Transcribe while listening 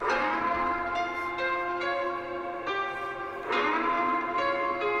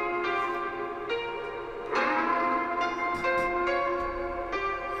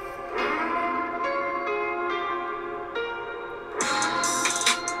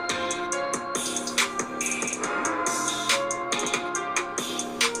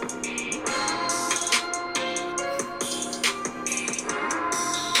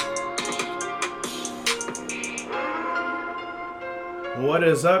What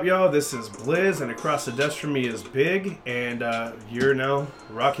is up, y'all? This is Blizz, and across the desk from me is Big, and you're now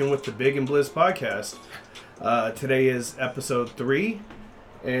rocking with the Big and Blizz podcast. Today is episode 3,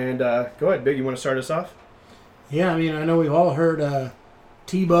 and go ahead, Big, you want to start us off? Yeah, I mean, I know we've all heard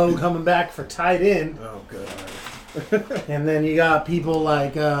Tebow coming back for tight end. Oh, good. And then you got people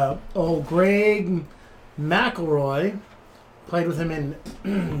like old Greg McElroy, played with him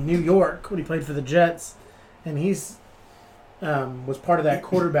in New York when he played for the Jets, and he's was part of that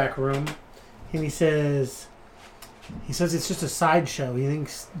quarterback room, and he says it's just a sideshow. He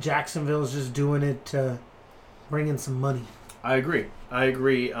thinks Jacksonville is just doing it to bring in some money. I agree.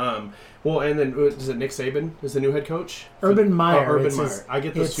 Well, and then is it Nick Saban is the new head coach? Urban Meyer. Urban Meyer. I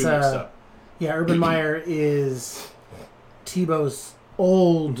get those two mixed up. Yeah, Urban Meyer is Tebow's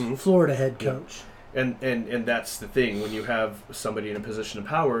old Florida head coach. Yeah. And that's the thing, when you have somebody in a position of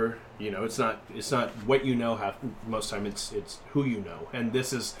power, you know, it's not what you know most time, it's who you know. And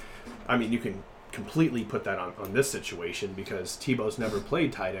this is, I mean, you can completely put that on this situation because Tebow's never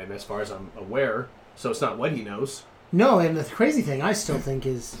played tight end as far as I'm aware, so it's not what he knows. No, and the crazy thing I still think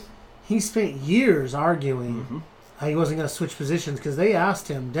is he spent years arguing how he wasn't going to switch positions because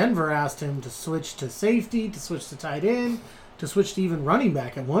Denver asked him to switch to safety, to switch to tight end, to switch to even running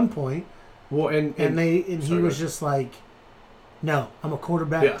back at one point. Well, and he was just like, no, I'm a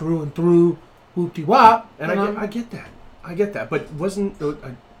quarterback through and through, whoop-de-wop. And I get that. But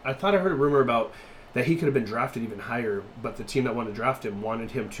I thought I heard a rumor about that he could have been drafted even higher, but the team that wanted to draft him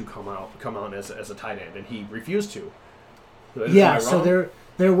wanted him to come out as a tight end, and he refused to. Yeah, so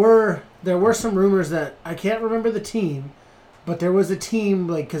there were some rumors that I can't remember the team, but there was a team,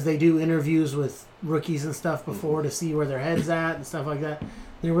 like, because they do interviews with rookies and stuff before to see where their head's at and stuff like that.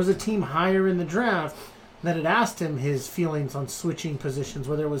 There was a team higher in the draft that had asked him his feelings on switching positions,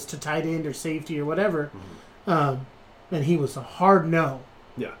 whether it was to tight end or safety or whatever, and he was a hard no.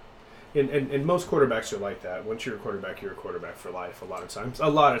 Yeah. And most quarterbacks are like that. Once you're a quarterback for life. A lot of times,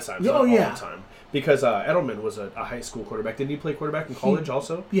 all the time. Because Edelman was a high school quarterback. Didn't he play quarterback in college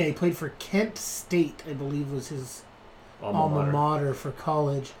also? Yeah, he played for Kent State, I believe, was his alma mater for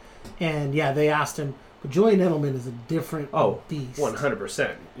college. And yeah, they asked him. But Julian Edelman is a different beast.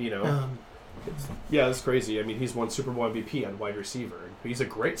 100%. You know, it's crazy. I mean, he's won Super Bowl MVP on wide receiver. He's a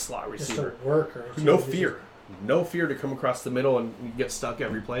great slot receiver. Just a worker. No fear to come across the middle and get stuck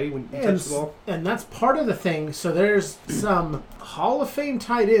every play when you touch the ball. And that's part of the thing. So there's some Hall of Fame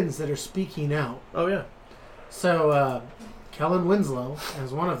tight ends that are speaking out. Oh, yeah. So Kellen Winslow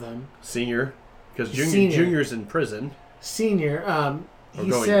is one of them. Senior. Because Junior's in prison. Senior.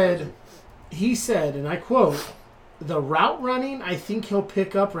 He said, and I quote, "The route running, I think he'll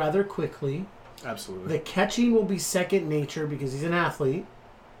pick up rather quickly. Absolutely. The catching will be second nature because he's an athlete.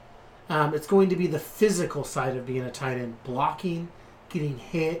 It's going to be the physical side of being a tight end, blocking, getting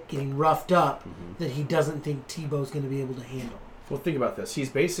hit, getting roughed up, that he doesn't think Tebow's going to be able to handle." Well, think about this. He's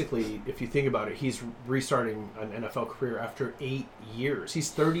basically, if you think about it, he's restarting an NFL career after 8 years.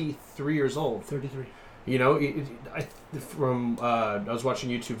 He's 33 years old. 33. You know, I was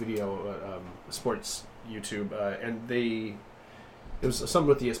watching a YouTube video, sports YouTube, and it was something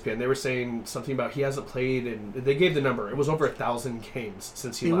with ESPN. They were saying something about he hasn't played, and they gave the number. It was over 1,000 games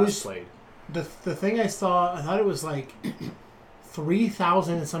since he last played. The thing I saw, I thought it was like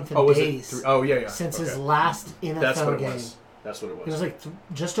 3,000 and something days. Yeah. Since his last NFL game. That's what it was. It was like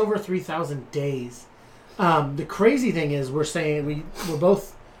just over 3,000 days. The crazy thing is, we're saying we're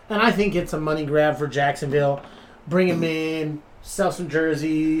both. And I think it's a money grab for Jacksonville. Bring him in, sell some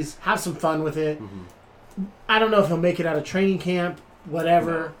jerseys, have some fun with it. I don't know if he'll make it out of training camp,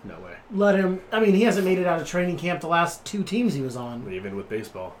 whatever. No way. Let him. I mean, he hasn't made it out of training camp the last 2 teams he was on. Even with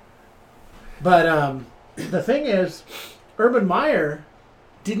baseball. But the thing is, Urban Meyer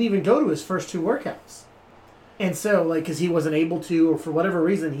didn't even go to his first 2 workouts. And so, like, because he wasn't able to, or for whatever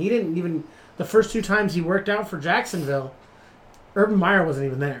reason, he didn't even, the first 2 times he worked out for Jacksonville, Urban Meyer wasn't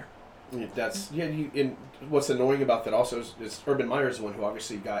even there. And what's annoying about that also is Urban Meyer is the one who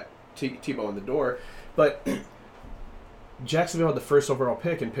obviously got Tebow in the door, but Jacksonville had the first overall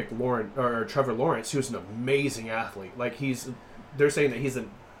pick and picked Trevor Lawrence, who's an amazing athlete. Like they're saying that he's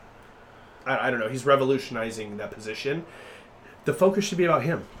I don't know, he's revolutionizing that position. The focus should be about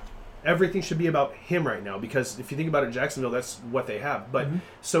him. Everything should be about him right now because if you think about it, Jacksonville, that's what they have. But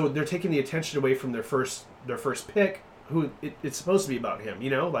so they're taking the attention away from their first pick. Who it's supposed to be about him, you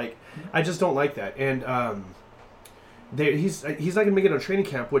know? Like, I just don't like that. And he's not going to make it on training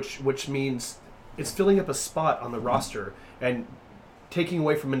camp, which means it's filling up a spot on the roster and taking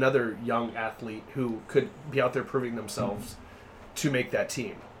away from another young athlete who could be out there proving themselves to make that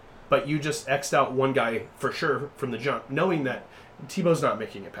team. But you just X'd out one guy for sure from the jump, knowing that Tebow's not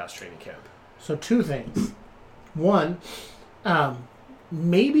making it past training camp. So 2 things. One,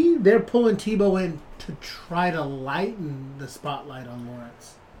 maybe they're pulling Tebow in to try to lighten the spotlight on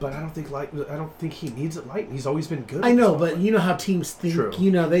Lawrence. But I don't think he needs it lightened. He's always been good. I know, but you know how teams think. True.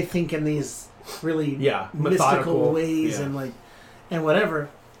 You know, they think in these really mystical ways and whatever.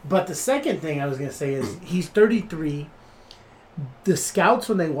 But the second thing I was going to say is he's 33. The scouts,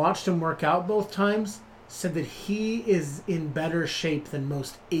 when they watched him work out both times, said that he is in better shape than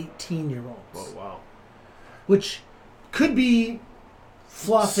most 18-year-olds. Oh, wow. Which could be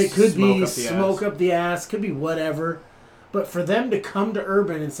fluff. It could be smoke up the ass. Could be whatever. But for them to come to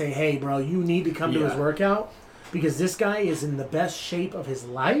Urban and say, hey, bro, you need to come to his workout because this guy is in the best shape of his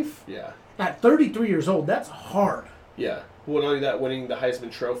life. Yeah. At 33 years old, that's hard. Yeah. Well, not only that, winning the Heisman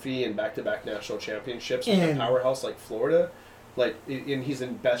Trophy and back-to-back national championships with a powerhouse like Florida. And he's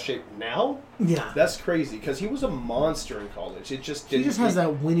in best shape now? Yeah. That's crazy, because he was a monster in college. It just didn't... He just has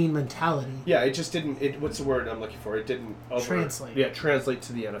that winning mentality. Yeah, it just didn't... what's the word I'm looking for? It didn't... translate. Yeah, translate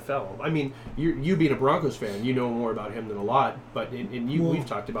to the NFL. I mean, you being a Broncos fan, you know more about him than a lot, but we've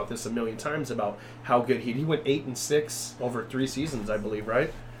talked about this a million times about how good he went 8-6 over 3 seasons, I believe,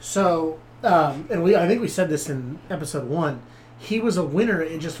 right? So, I think we said this in episode 1. He was a winner,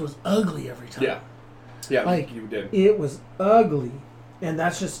 it just was ugly every time. Yeah. Yeah, like, you did. It was ugly. And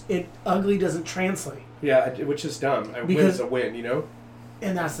that's just, ugly doesn't translate. Yeah, which is dumb. A win is a win, you know?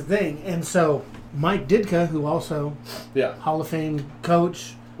 And that's the thing. And so, Mike Ditka, who also, Hall of Fame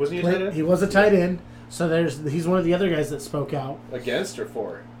coach. Wasn't he a tight end? He was a tight end. So he's one of the other guys that spoke out. Against or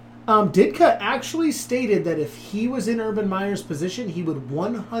for? Ditka actually stated that if he was in Urban Meyer's position, he would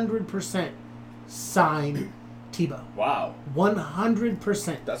 100% sign Tebow. Wow.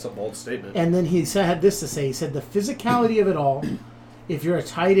 100%. That's a bold statement. And then he had this to say. He said, the physicality of it all, if you're a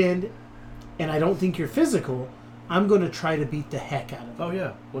tight end and I don't think you're physical, I'm going to try to beat the heck out of you. Oh,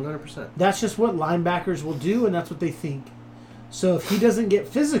 yeah. 100%. That's just what linebackers will do, and that's what they think. So if he doesn't get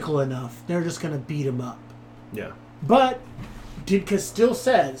physical enough, they're just going to beat him up. Yeah. But Ditka still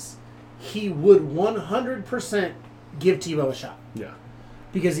says he would 100% give Tebow a shot. Yeah.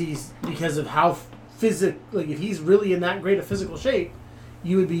 Because of how like if he's really in that great a physical shape,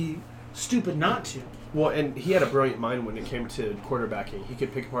 you would be stupid not to. Well, and he had a brilliant mind when it came to quarterbacking. He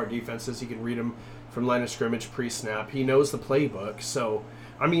could pick apart defenses. He could read them from line of scrimmage pre-snap. He knows the playbook. So,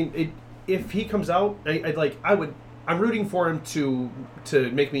 I mean, if he comes out, I'm rooting for him to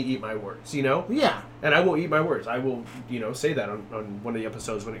make me eat my words, you know? Yeah. And I will eat my words. I will, say that on one of the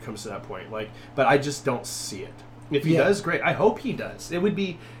episodes when it comes to that point. But I just don't see it. If he does, great. I hope he does. It would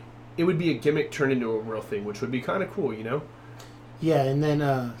be a gimmick turned into a real thing, which would be kind of cool, you know? Yeah, and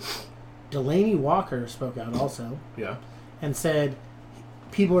then Delaney Walker spoke out also. Yeah. And said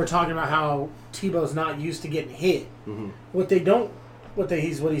people are talking about how Tebow's not used to getting hit. Mm-hmm.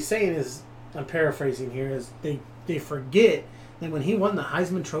 What he's saying is, I'm paraphrasing here, is they forget that when he won the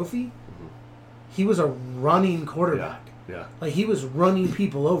Heisman Trophy, he was a running quarterback. Yeah. Like, he was running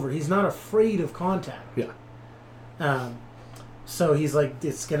people over. He's not afraid of contact. Yeah. So he's like,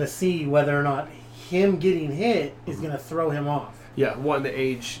 it's going to see whether or not him getting hit is going to throw him off. Yeah, one, the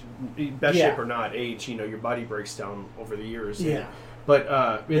age, best shape or not, age, your body breaks down over the years. Yeah.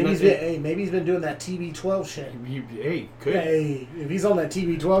 But maybe he's been doing that TB12 shit. Could. Hey, if he's on that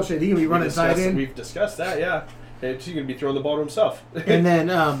TB12 shit, he can be running tight end. We've discussed that, yeah. And he's going to be throwing the ball to himself. And then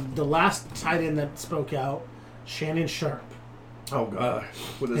the last tight end that spoke out, Shannon Sharp. Oh God!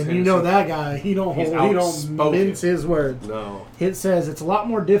 And that guy, he don't mince his words. No. It says it's a lot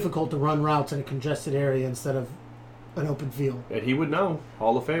more difficult to run routes in a congested area instead of an open field. And he would know.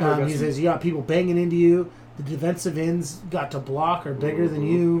 Hall of Famer. He says you got people banging into you. The defensive ends got to block are bigger than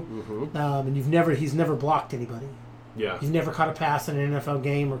you, and he's never blocked anybody. Yeah. He's never caught a pass in an NFL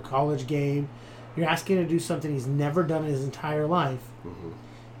game or college game. You're asking him to do something he's never done in his entire life,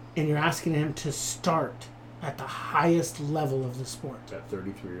 and you're asking him to start at the highest level of the sport. At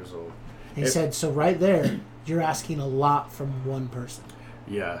 33 years old. He said, so right there, you're asking a lot from one person.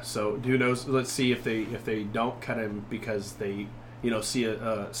 Yeah, so who knows? Let's see if they don't cut him because they see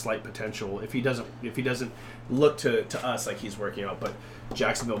a slight potential. If he doesn't look to us like he's working out, but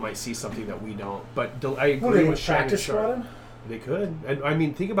Jacksonville might see something that we don't. But I agree with Shannon Sharp. They could, and I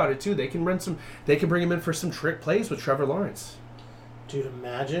mean, think about it too. They can bring him in for some trick plays with Trevor Lawrence. Dude,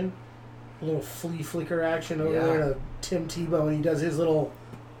 imagine a little flea flicker action over there to Tim Tebow, and he does his little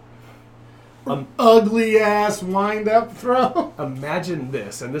ugly ass wind up throw. Imagine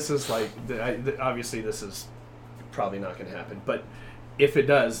this, and this is obviously this is probably not going to happen, but if it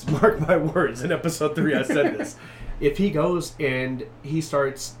does, mark my words. In episode 3, I said this. If he goes and he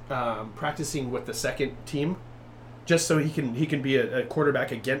starts practicing with the second team, just so he can be a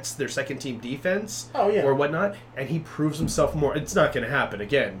quarterback against their second team defense or whatnot, and he proves himself more. It's not going to happen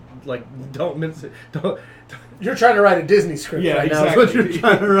again. Like, don't mince it. Don't. You're trying to write a Disney script right exactly. now. Is what you're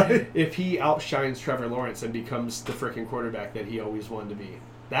trying to write. If he outshines Trevor Lawrence and becomes the freaking quarterback that he always wanted to be,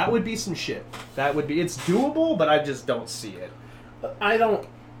 that would be some shit. That would be. It's doable, but I just don't see it. I don't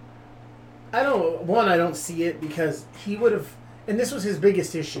see it because he would have, and this was his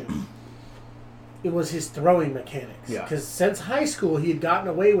biggest issue. It was his throwing mechanics. Yeah. Because since high school, he had gotten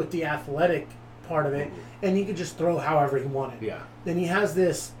away with the athletic part of it, and he could just throw however he wanted. Yeah. Then he has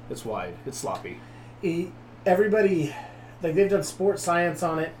this. It's wide. It's sloppy. Everybody, like they've done sports science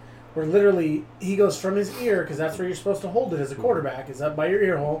on it, where literally he goes from his ear, because that's where you're supposed to hold it as a quarterback, is up by your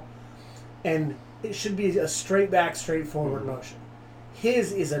ear hole, and it should be a straight back, straightforward motion.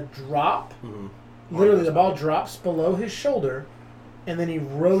 His is a drop. Literally, the ball drops below his shoulder, and then he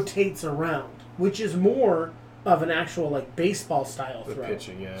rotates around, which is more of an actual like baseball style throw.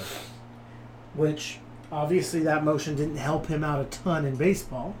 Pitching, yeah. Which obviously that motion didn't help him out a ton in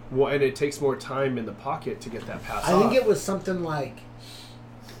baseball. Well, and it takes more time in the pocket to get that pass I think it was something like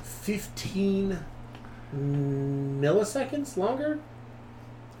 15 milliseconds longer.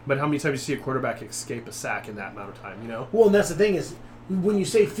 But how many times do you see a quarterback escape a sack in that amount of time, you know? Well, and that's the thing is, when you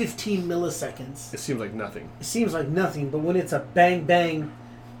say 15 milliseconds... It seems like nothing. It seems like nothing, but when it's a bang, bang,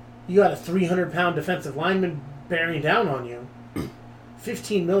 you got a 300-pound defensive lineman bearing down on you,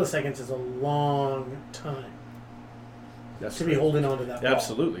 15 milliseconds is a long time to be holding on to that ball.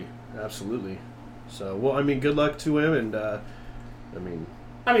 Absolutely. Absolutely. So, well, I mean, good luck to him, and, I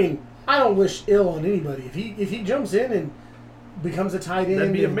mean, I don't wish ill on anybody. If he jumps in and becomes a tight end...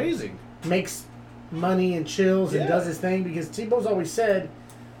 That'd be amazing. Makes money and chills and does his thing, because Tebow's always said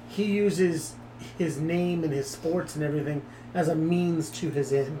he uses his name and his sports and everything as a means to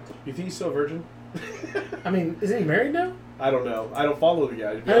his end. You think he's still a virgin? I mean, isn't he married now? I don't know. I don't follow the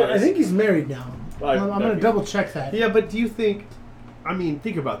guy. I think he's married now. I'm going to double check that. Yeah, but do you think... I mean,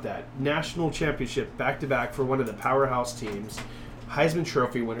 think about that. National championship back-to-back for one of the powerhouse teams. Heisman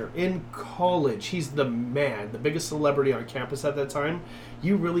Trophy winner in college. He's the man, the biggest celebrity on campus at that time.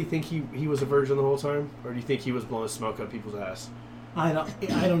 You really think he was a virgin the whole time? Or do you think he was blowing smoke up people's ass? I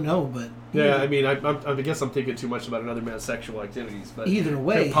don't know, but... Yeah, I mean, I guess I'm thinking too much about another man's sexual activities. But either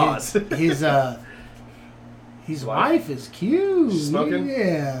way, pause. His wife is cute. She's smoking?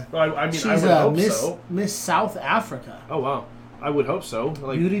 Yeah. Well, I mean, she's I would hope so. Miss South Africa. Oh, wow. I would hope so.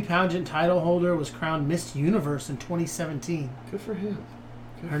 Like, beauty pageant title holder, was crowned Miss Universe in 2017. Good for him.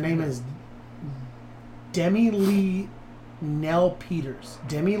 Her name is Demi Lee Nell Peters.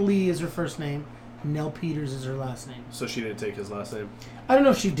 Demi Lee is her first name. Nell Peters is her last name. So she didn't take his last name? I don't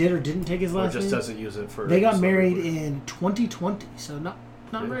know if she did or didn't take his last name. Or just doesn't use it for... They got married in 2020, so not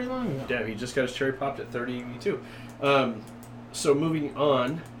very long ago. Yeah, he just got his cherry popped at 32. So moving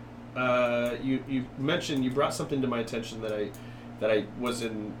on, you mentioned, you brought something to my attention that I was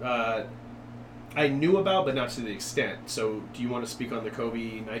in... I knew about, but not to the extent. So, do you want to speak on the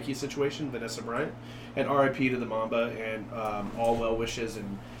Kobe Nike situation, Vanessa Bryant, and RIP to the Mamba, and all well wishes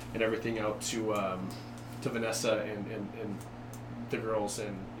and everything out to Vanessa and the girls,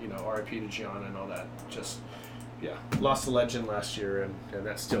 and RIP to Gianna and all that. Just lost a legend last year, and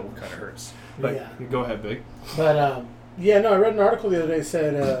that still kind of hurts. But go ahead, Big. But I read an article the other day that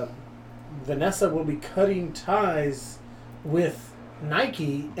said Vanessa will be cutting ties with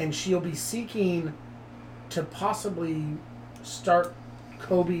Nike, and she'll be seeking to possibly start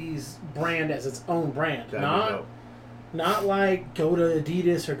Kobe's brand as its own brand. Not like go to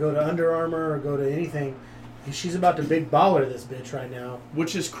Adidas or go to Under Armour or go to anything. She's about to big baller this bitch right now.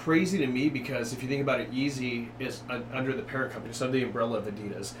 Which is crazy to me, because if you think about it, Yeezy is under the parent company, so under the umbrella of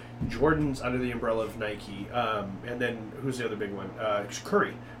Adidas. Jordan's under the umbrella of Nike. And then who's the other big one?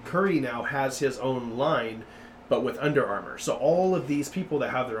 Curry. Curry now has his own line, but with Under Armour. So all of these people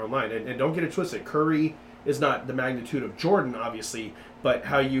that have their own line, and don't get it twisted, Curry is not the magnitude of Jordan, obviously, but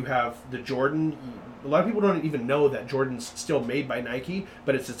how you have the Jordan, a lot of people don't even know that Jordan's still made by Nike,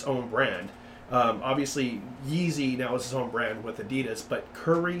 but it's its own brand. Obviously, Yeezy now is his own brand with Adidas, but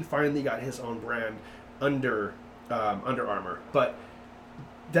Curry finally got his own brand under Armour. But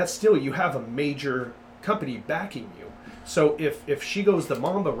that's still, you have a major company backing you. So if she goes the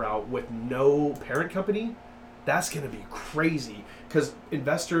Mamba route with no parent company, that's going to be crazy, because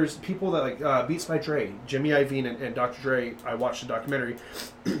investors, people that like Beats by Dre, Jimmy Iovine and Dr. Dre, I watched the documentary,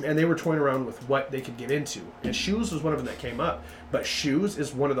 and they were toying around with what they could get into. And shoes was one of them that came up. But shoes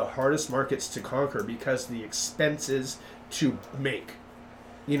is one of the hardest markets to conquer because the expenses to make.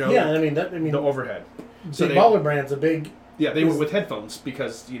 The overhead. So baller brand's a big... Yeah, they were with headphones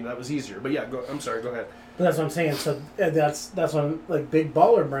because that was easier. But yeah, I'm sorry, go ahead. But that's what I'm saying. So that's when like Big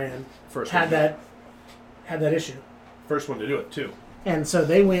Baller Brand had that issue. First one to do it too. And so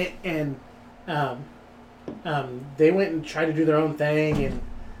they went and tried to do their own thing, and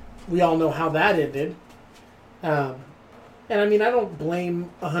we all know how that ended. And I mean, I don't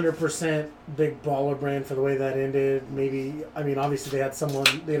blame 100% Big Baller Brand for the way that ended. Maybe, I mean, obviously they had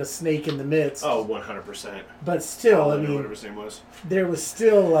a snake in the midst. Oh, 100%. But still, I mean, whatever his name was. There was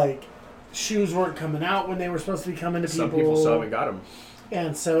still like shoes weren't coming out when they were supposed to be coming to people. Some people still haven't got them.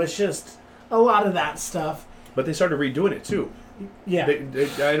 And so it's just a lot of that stuff. But they started redoing it too. Yeah.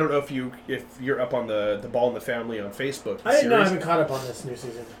 I don't know if you're up on the Ball in the Family on Facebook. I haven't caught up on this new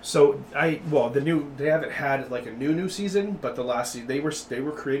season. So they haven't had like a new season, but the last season they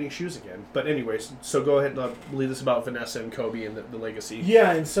were creating shoes again. But anyways, so go ahead and lead us about Vanessa and Kobe and the legacy.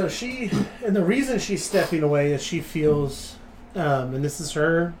 Yeah, and so the reason she's stepping away is she feels, and this is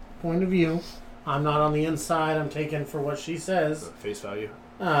her point of view. I'm not on the inside. I'm taking for what she says. Face value.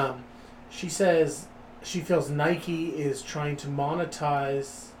 She says she feels Nike is trying to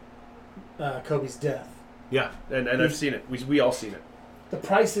monetize Kobe's death. Yeah, and I've seen it. We all seen it. The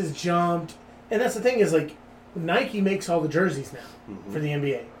prices jumped, and that's the thing is like Nike makes all the jerseys now for the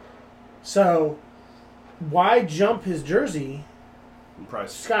NBA. So why jump his jersey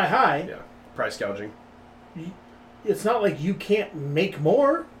price sky high? Yeah, price gouging. It's not like you can't make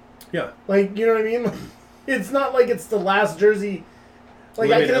more. Yeah, like you know what I mean. It's not like it's the last jersey. Like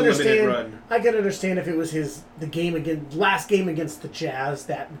I can understand if it was last game against the Jazz,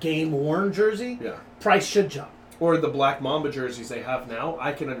 that game worn jersey. Yeah, price should jump. Or the Black Mamba jerseys they have now.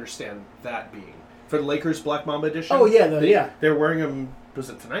 I can understand that being for the Lakers Black Mamba edition. Oh yeah, they're wearing them. Was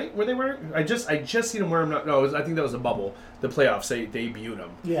it tonight? Were they wearing? I just seen them wear them. I think that was a bubble. The playoffs they debuted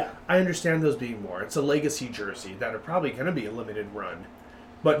them. Yeah, I understand those being more. It's a legacy jersey that are probably going to be a limited run,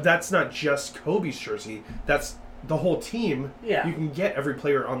 but that's not just Kobe's jersey. That's the whole team. Yeah. You can get every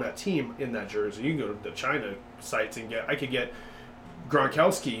player on that team in that jersey. You can go to the China sites and I could get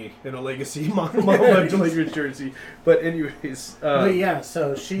Gronkowski in a legacy Mamba Lakers jersey. But anyways. But yeah,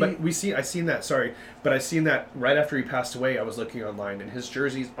 so she... But I seen that right after he passed away. I was looking online and his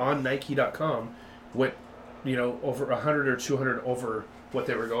jerseys on Nike.com went, over 100 or 200 over what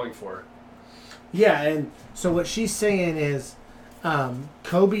they were going for. Yeah, and so what she's saying is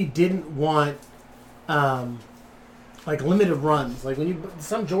Kobe didn't want... like limited runs, like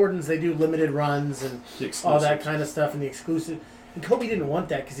some Jordans they do limited runs and all that kind of stuff, and the exclusive. And Kobe didn't want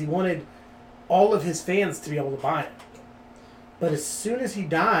that because he wanted all of his fans to be able to buy it. But as soon as he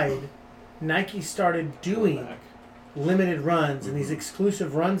died, Nike started doing limited runs and these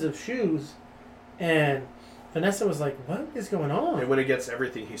exclusive runs of shoes, and Vanessa was like, "What is going on?" It went against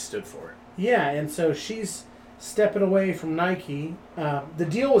everything he stood for. Yeah, and so she's stepping away from Nike. The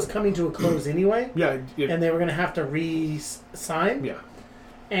deal was coming to a close anyway. Yeah. And they were going to have to re-sign. Yeah.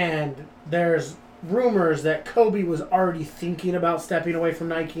 And there's rumors that Kobe was already thinking about stepping away from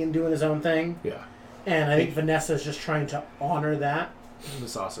Nike and doing his own thing. Yeah. And I think Vanessa's just trying to honor that.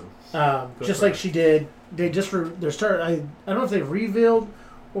 That's awesome. Just like she did. They just they're starting. I don't know if they've revealed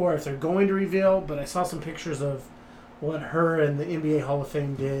or if they're going to reveal, but I saw some pictures of what her and the NBA Hall of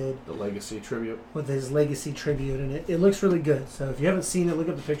Fame did. The legacy tribute. With his legacy tribute, and it looks really good. So if you haven't seen it, look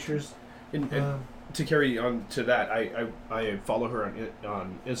at the pictures. And to carry on to that, I follow her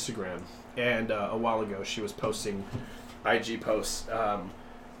on Instagram, and a while ago she was posting IG posts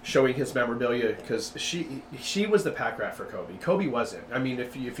showing his memorabilia because she was the pack rat for Kobe. Kobe wasn't. I mean,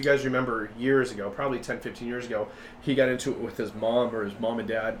 if you guys remember years ago, probably 10, 15 years ago, he got into it with his mom or his mom and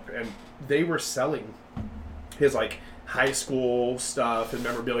dad, and they were selling his high school stuff and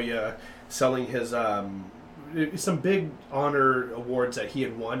memorabilia, selling his some big honor awards that he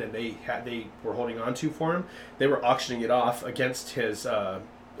had won and they were holding on to for him. They were auctioning it off against his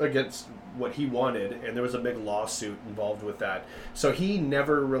against what he wanted, and there was a big lawsuit involved with that. So he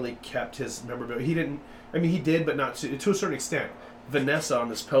never really kept his memorabilia. He didn't. I mean, he did, but not to a certain extent. Vanessa on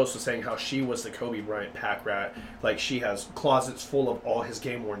this post was saying how she was the Kobe Bryant pack rat. Like, she has closets full of all his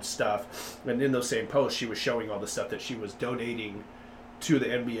game-worn stuff. And in those same posts, she was showing all the stuff that she was donating to the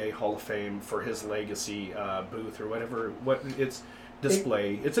NBA Hall of Fame for his legacy booth or whatever. It's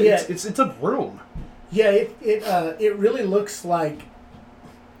display. It's a room. Yeah, it really looks like,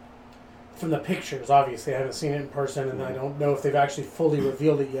 from the pictures, obviously, I haven't seen it in person, and I don't know if they've actually fully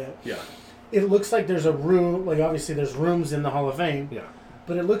revealed it yet. Yeah. It looks like there's a room, like obviously there's rooms in the Hall of Fame. Yeah.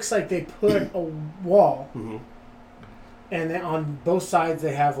 But it looks like they put a wall, and then on both sides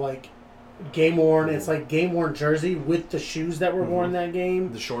they have game worn. It's like game worn jersey with the shoes that were worn that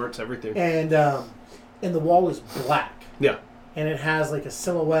game, the shorts, everything, and the wall is black. Yeah. And it has a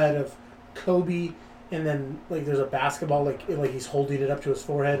silhouette of Kobe and then like there's a basketball like he's holding it up to his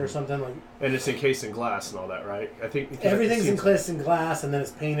forehead or something like. And it's encased in glass and all that, right? I think everything's encased in glass, and then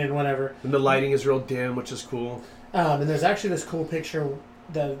it's painted and whatever. And the lighting is real dim, which is cool. And there's actually this cool picture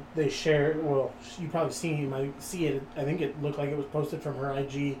that they share. Well, you might see it. I think it looked like it was posted from her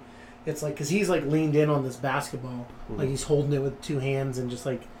IG. It's like because he's like leaned in on this basketball, like he's holding it with two hands and just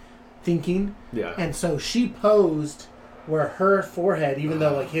like thinking. Yeah. And so she posed where her forehead, even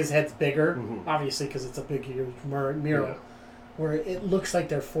though like his head's bigger, obviously because it's a big huge mural, where it looks like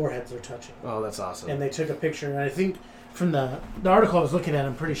their foreheads are touching. Oh, that's awesome. And they took a picture, and I think from the article I was looking at,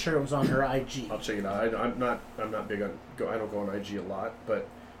 I'm pretty sure it was on her IG. I'll check it out. I'm not big on I don't go on IG a lot, but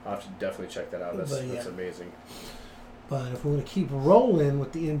I'll have to definitely check that out. That's amazing. But if we want to keep rolling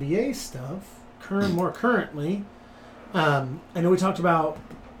with the NBA stuff, more currently, I know we talked about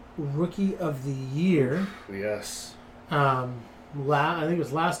Rookie of the Year. Yes. I think it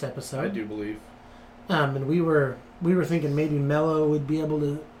was last episode. I do believe. And we were thinking maybe Melo would be able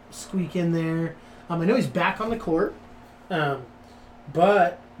to squeak in there. I know he's back on the court,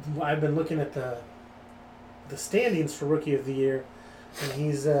 but I've been looking at the standings for Rookie of the Year, and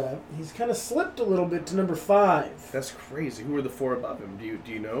he's kind of slipped a little bit to number 5. That's crazy. Who are the 4 above him?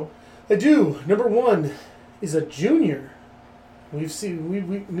 Do you know? I do. Number 1 is a junior. Me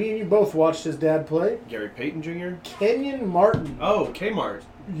and you both watched his dad play. Gary Payton Jr.? Kenyon Martin. Oh, Kmart.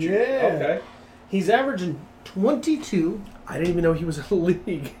 Yeah. Okay. He's averaging 22. I didn't even know he was in the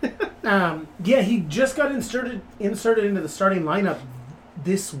league. Yeah, he just got inserted into the starting lineup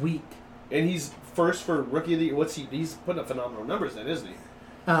this week. And he's first for Rookie of the Year. He's putting up phenomenal numbers then, isn't he?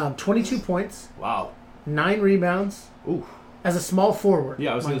 22 points. Wow. 9 rebounds. Ooh. As a small forward.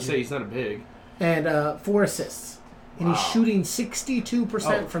 Yeah, I was going to say he's not a big. And 4 assists. And he's shooting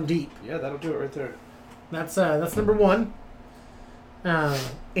 62% from deep. Yeah, that'll do it right there. That's number 1.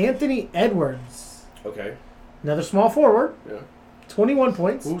 Anthony Edwards. Okay. Another small forward. Yeah. 21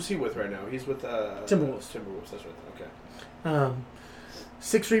 points. Who's he with right now? He's with Timberwolves. That's right. Okay.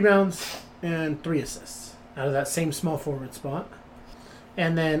 6 rebounds and 3 assists out of that same small forward spot.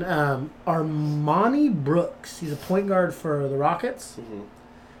 And then Armani Brooks. He's a point guard for the Rockets.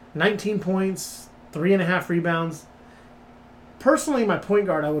 19 points, 3.5 rebounds. Personally, my point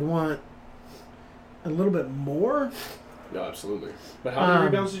guard, I would want a little bit more. No, absolutely. But how many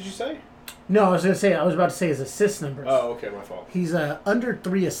rebounds did you say? No, I was about to say his assist numbers. Oh, okay, my fault. He's under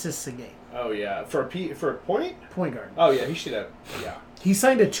 3 assists a game. Oh yeah, for a point? Point guard. Oh yeah, he should have. Yeah. He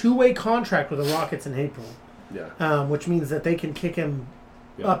signed a 2-way contract with the Rockets in April. Yeah. Which means that they can kick him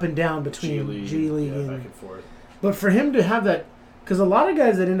up and down between G League and back and forth. But for him to have that, because a lot of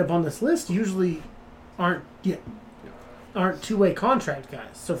guys that end up on this list usually aren't 2-way contract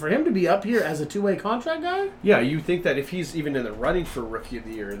guys. So for him to be up here as a 2-way contract guy, yeah, you think that if he's even in the running for Rookie of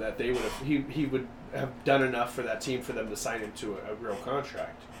the Year, that they would have he would have done enough for that team for them to sign him to a real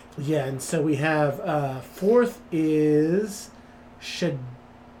contract. Yeah, and so we have 4th is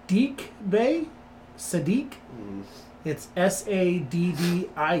Sadiq Bey. It's Saddiq.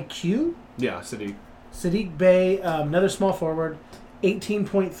 Yeah, Sadiq. Sadiq Bey, another small forward,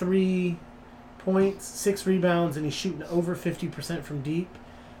 18.3 points, 6 rebounds, and he's shooting over 50% from deep.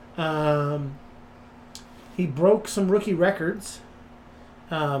 He broke some rookie records.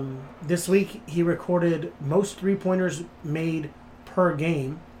 This week he recorded most 3-pointers made per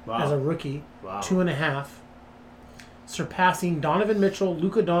game as a rookie, 2.5. Surpassing Donovan Mitchell,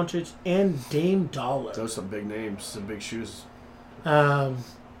 Luka Doncic, and Dame Dollar. Those are some big names, some big shoes.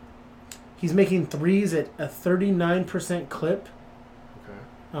 He's making threes at a 39% clip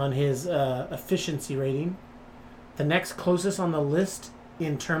on his efficiency rating. The next closest on the list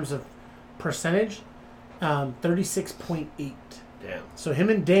in terms of percentage, 36.8. Damn. So him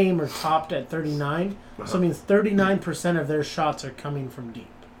and Dame are topped at 39. So it means 39% of their shots are coming from deep.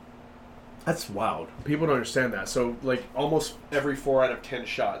 That's wild. People don't understand that. So, like, almost every 4 out of 10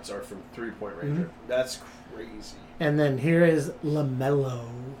 shots are from 3-point range. That's crazy. And then here is LaMelo.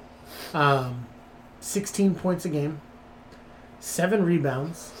 16 points a game, 7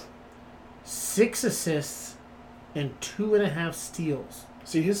 rebounds, 6 assists, and 2.5 steals.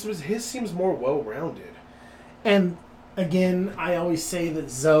 See, his seems more well-rounded. And, again, I always say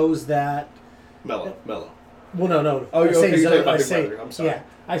that Zoe's that... Mellow. Well, no. Oh, you're talking about Big Brother. I'm sorry. Yeah,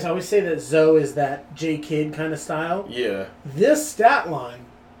 I always say that Zoe is that J. Kidd kind of style. Yeah. This stat line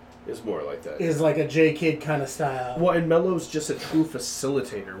is more like that. Is like a J. Kidd kind of style. Well, and Melo's just a true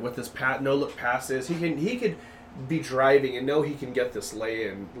facilitator with his no-look passes. He could be driving and know he can get this lay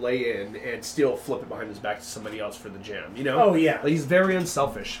in, and still flip it behind his back to somebody else for the jam. You know? Oh yeah. Like, he's very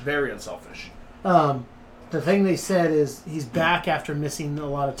unselfish. Very unselfish. The thing they said is he's back after missing a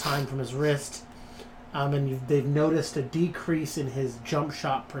lot of time from his wrist. And they've noticed a decrease in his jump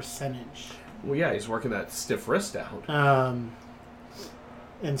shot percentage. Well, yeah, he's working that stiff wrist out.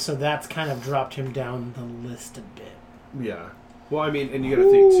 And so that's kind of dropped him down the list a bit. Yeah. Well, I mean, and you got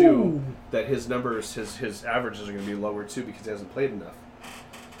to think, too, that his numbers, his averages are going to be lower, too, because he hasn't played enough.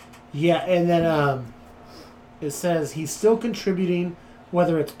 Yeah, and then it says he's still contributing,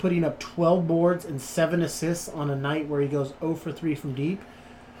 whether it's putting up 12 boards and 7 assists on a night where he goes 0 for 3 from deep,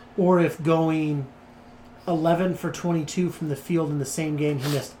 or if going 11 for 22 from the field in the same game,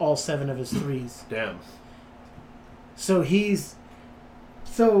 he missed all 7 of his threes. Damn. So his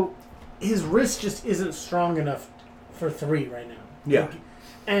wrist just isn't strong enough for 3 right now. Yeah.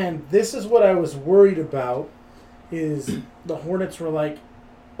 And this is what I was worried about, is the Hornets were like,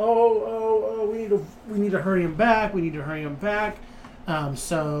 we need to hurry him back. We need to hurry him back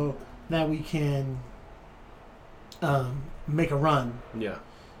so that we can make a run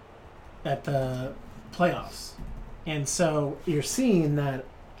at the playoffs. And so you're seeing that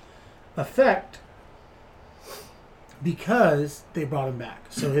effect because they brought him back.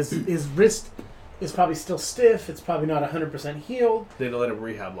 So his wrist is probably still stiff. It's probably not 100% healed. They didn't let him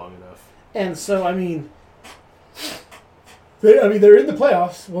rehab long enough. And so, I mean, they're in the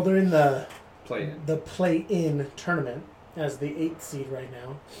playoffs. Well, they're in the play-in tournament as the 8th seed right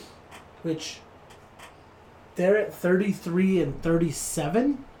now, which they're at 33 and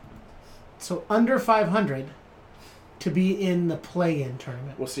 37, so under 500 to be in the play-in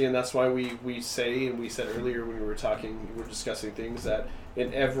tournament. Well, see, and that's why we say, and we said earlier when we were discussing things, that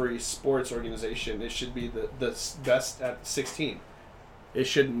in every sports organization, it should be the best at 16. It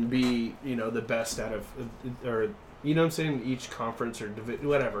shouldn't be, the best out of, or, you know what I'm saying, each conference or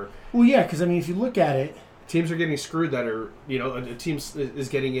whatever. Well, yeah, because, I mean, if you look at it, teams are getting screwed that are, a team is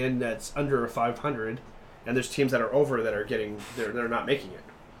getting in that's under a 500, and there's teams that are over that are getting, they're not making it.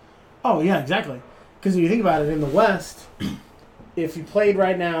 Oh, yeah, exactly. Because if you think about it, in the West, if you played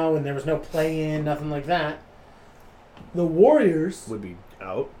right now and there was no play-in, nothing like that, the Warriors would be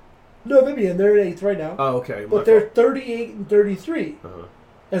out. No, they'd be in. They're at 8th right now. Oh, okay. But they're 38 and 33 uh-huh.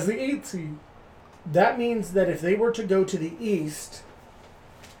 as the 8th seed. That means that if they were to go to the East,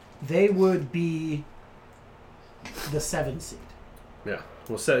 they would be the 7th seed. Yeah.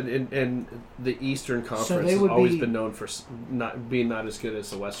 Well, said in the Eastern Conference so has always been known for not as good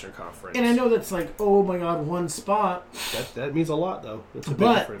as the Western Conference. And I know that's like, oh my God, one spot. That means a lot, though. That's a big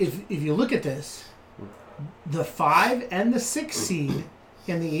difference. But if you look at this, the 5 and the 6 seed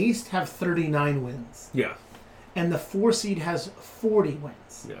in the East have 39 wins. Yeah. And the 4 seed has 40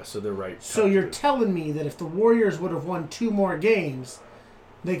 wins. Yeah, so they're right. So you're telling me that if the Warriors would have won 2 more games,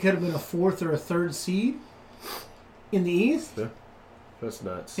 they could have been a 4th or a 3rd seed in the East? Yeah. That's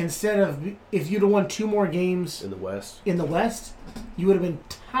nuts. Instead of, if you'd have won 2 more games in the West, you would have been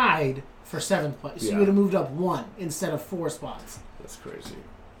tied for 7th place. So you would have moved up 1 instead of 4 spots. That's crazy.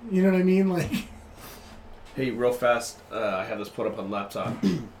 You know what I mean? Like, hey, real fast, I have this put up on laptop.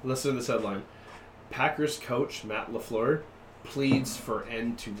 Listen to this headline. Packers coach Matt LaFleur pleads for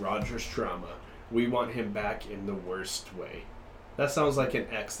end to Rodgers' drama. We want him back in the worst way. That sounds like an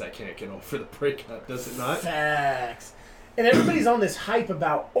ex that can't get over the breakup, does it not? Facts. And everybody's on this hype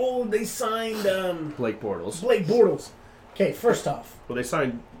about, they signed Blake Bortles. Okay, first off. Well, they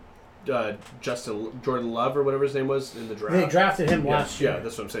signed Jordan Love or whatever his name was in the draft. They drafted him last year. Yeah,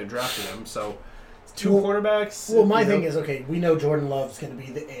 that's what I'm saying, drafted him. So, 2 quarterbacks. Well, my thing is, okay, we know Jordan Love's going to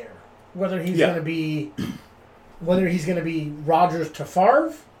be the heir. Whether he's going to be Rodgers to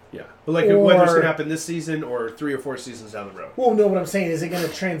Favre. Yeah, but whether it's going to happen this season or 3 or 4 seasons down the road. Well, no, what I'm saying is, it going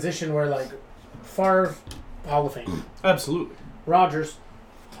to transition where Favre, Hall of Fame. Absolutely. Rodgers,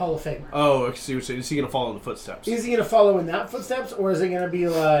 Hall of Famer. Oh, I see what you're saying. Is he going to follow in the footsteps? Is he going to follow in that footsteps, or is it going to be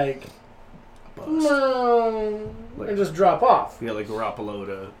no, and just drop off? Yeah, like Garoppolo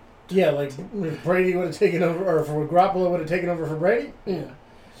to... Yeah, like if Brady would have taken over, or if Garoppolo would have taken over for Brady? Yeah.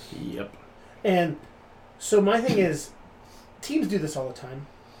 Yep. And so my thing is, teams do this all the time.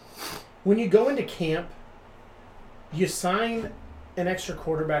 When you go into camp, you sign an extra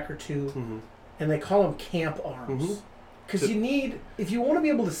quarterback or 2, and they call them camp arms. Because you need, if you want to be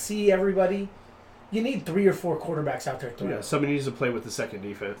able to see everybody, you need 3 or 4 quarterbacks out there throwing. Yeah, somebody needs to play with the second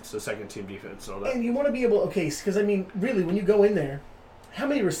team defense, and all that. And you want to be able, because I mean, really, when you go in there, how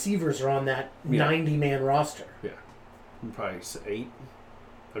many receivers are on that 90-man roster? Yeah, probably 8.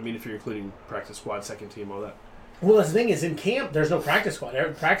 I mean, if you're including practice squad, second team, all that. Well, the thing is, in camp, there's no practice squad.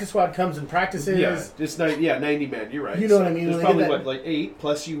 Every practice squad comes and practices. Yeah, it's 90 men. You're right. You know what I mean? There's probably 8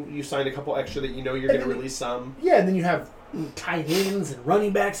 plus you sign a couple extra that you're going to release some. Yeah, and then you have tight ends and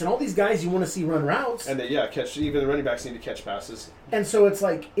running backs and all these guys you want to see run routes. And even the running backs need to catch passes. And so it's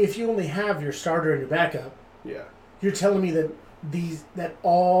like, if you only have your starter and your backup, you're telling me that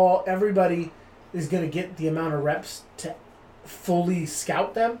everybody is going to get the amount of reps to fully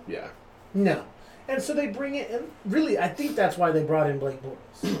scout them? Yeah. No. And so they bring it in. Really, I think that's why they brought in Blake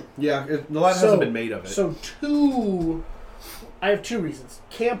Bortles. Yeah, a lot hasn't been made of it. So I have two reasons.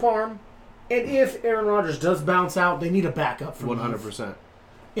 Camp arm. And if Aaron Rodgers does bounce out, they need a backup for 100%.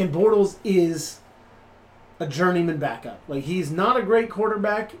 And Bortles is a journeyman backup. Like, he's not a great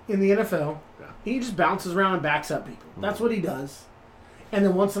quarterback in the NFL. Yeah. He just bounces around and backs up people. That's what he does. And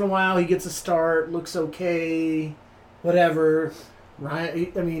then once in a while, he gets a start, looks okay, whatever.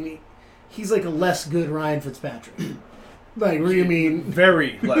 Right? I mean, he's like a less good Ryan Fitzpatrick. Like, what do you mean?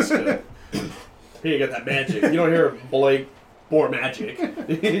 Very less good. He ain't got that magic. You don't hear Blake. More magic.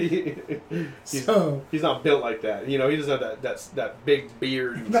 He's not built like that. You know, he doesn't have that big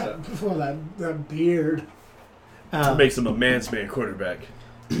beard and stuff. Well, that beard makes him a man's man quarterback.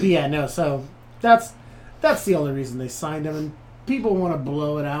 Yeah, no. So that's the only reason they signed him. And people want to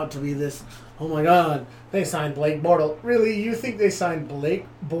blow it out to be this. Oh my God, they signed Blake Bortles. Really, you think they signed Blake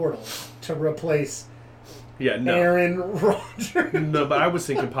Bortles to replace? Yeah, no. Aaron Rodgers. No, but I was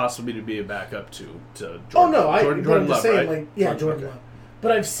thinking possibly to be a backup to Jordan. Oh no, Jordan Love, saying, right? Like, yeah, Jordan Love.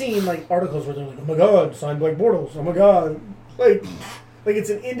 But I've seen like articles where they're like, "Oh my God, signed Blake Bortles. Oh my God," like it's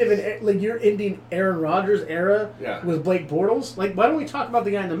an end of you're ending Aaron Rodgers' era with Blake Bortles. Like, why don't we talk about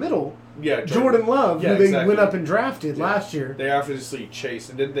the guy in the middle? Yeah, Jordan Love, who they went up and drafted last year. They obviously chased,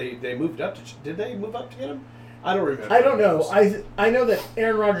 and did they moved up to? Did they move up to get him? I don't remember. I don't know. I know that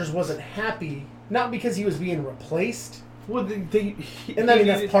Aaron Rodgers wasn't happy. Not because he was being replaced. Well,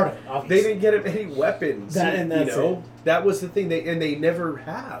 that's part of it. Obviously, they didn't get him any weapons. That was the thing. They never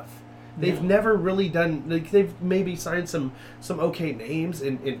have. They've never really done. Like, they've maybe signed some okay names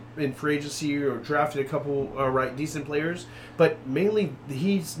in free agency or drafted a couple decent players, but mainly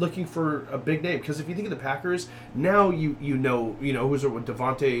he's looking for a big name. Because if you think of the Packers now, you know who's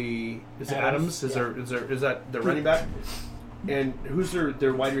Devontae Adams is that the running back. And who's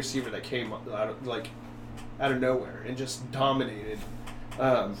their wide receiver that came out of nowhere and just dominated?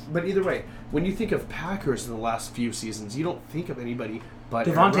 But either way, when you think of Packers in the last few seasons, you don't think of anybody but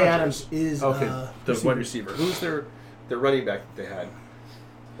Devontae Adams is the wide receiver. Who's their running back that they had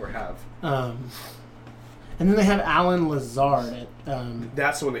or have? And then they have Alan Lazard at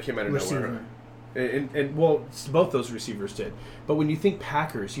that's the one that came out of nowhere. And both those receivers did. But when you think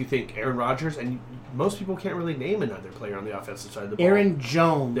Packers, you think Aaron Rodgers, and most people can't really name another player on the offensive side of the ball. Aaron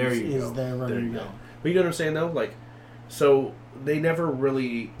Jones is their running back. But you know what I'm saying, though? Like, so they never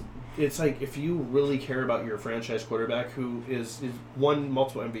really... It's like, if you really care about your franchise quarterback who is won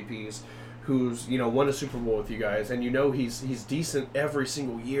multiple MVPs, who's won a Super Bowl with you guys, and he's decent every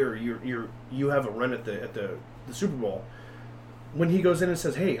single year, you have a run at the Super Bowl. When he goes in and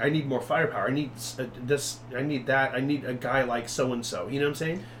says, "Hey, I need more firepower. I need this. I need that. I need a guy like so and so." You know what I'm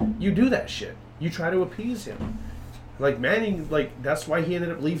saying? You do that shit. You try to appease him. Like Manning, that's why he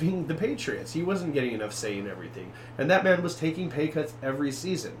ended up leaving the Patriots. He wasn't getting enough say in everything, and that man was taking pay cuts every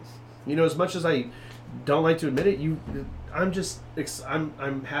season. As much as I don't like to admit it,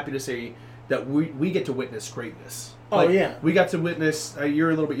 I'm happy to say that we get to witness greatness. Yeah. We got to witness, you're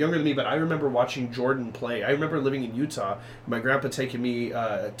a little bit younger than me, but I remember watching Jordan play. I remember living in Utah, my grandpa taking me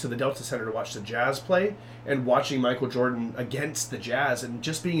to the Delta Center to watch the Jazz play, and watching Michael Jordan against the Jazz, and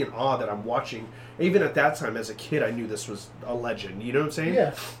just being in awe that I'm watching. Even at that time, as a kid, I knew this was a legend. You know what I'm saying?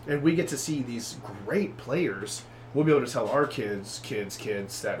 Yeah. And we get to see these great players. We'll be able to tell our kids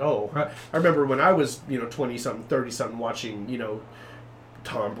that, I remember when I was, 20-something, 30-something, watching,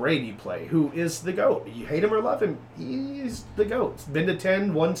 Tom Brady play, who is the GOAT. You hate him or love him, he's the GOAT. Been to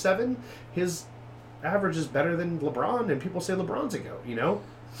 10, won 7. His average is better than LeBron, and people say LeBron's a GOAT,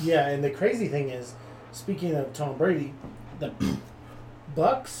 Yeah, and the crazy thing is, speaking of Tom Brady, the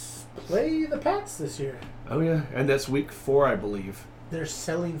Bucks play the Pats this year. Oh, yeah, and that's week 4, I believe. They're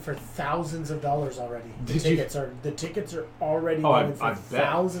selling for thousands of dollars already. The tickets are already going for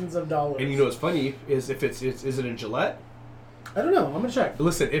thousands of dollars. And what's funny is is it in Gillette? I don't know. I'm gonna check.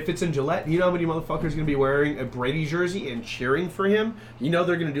 Listen, if it's in Gillette, you know how many motherfuckers are gonna be wearing a Brady jersey and cheering for him? They're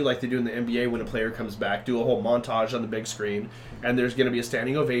gonna do like they do in the NBA when a player comes back, do a whole montage on the big screen, and there's gonna be a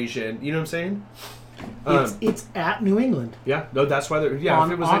standing ovation. You know what I'm saying? It's at New England. Yeah, no, that's why they're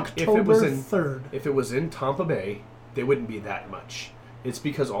on October 3rd. If it was in Tampa Bay, they wouldn't be that much. It's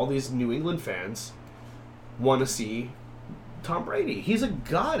because all these New England fans want to see Tom Brady. He's a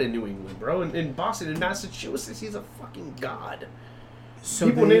god in New England, bro. In Boston, in Massachusetts, he's a fucking god. So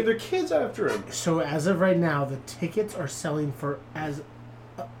people name their kids after him. So as of right now, the tickets are selling for as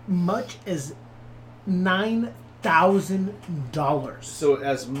much as $9,000. So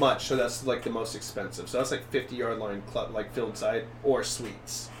as much. So that's like the most expensive. So that's like 50-yard line club, like field side or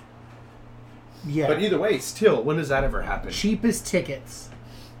suites. Yeah. But either way, still, when does that ever happen? Cheapest tickets,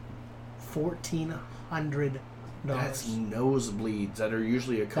 $1,400. That's nosebleeds that are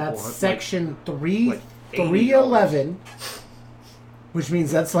usually a couple. That's section 311, which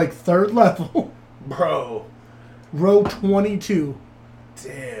means that's like third level. Bro. Row 22.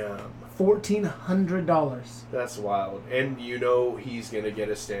 Damn. $1,400. That's wild. And you know he's going to get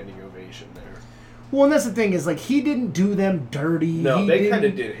a standing ovation there. Well, and that's the thing is, like, he didn't do them dirty. No, they kind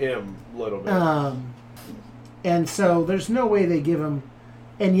of did him a little bit. And so there's no way they give him.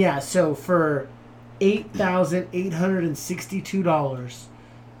 And yeah, so for $8,862,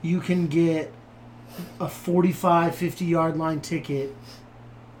 you can get a 45, 50-yard line ticket,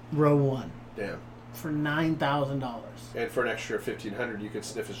 row 1. Damn. For $9,000. And for an extra $1,500, you could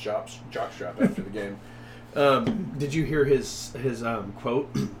sniff his jock strap after the game. Did you hear his quote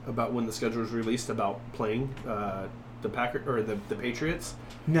about when the schedule was released about playing the Patriots?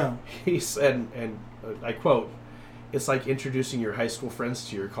 No. He said, and I quote, "It's like introducing your high school friends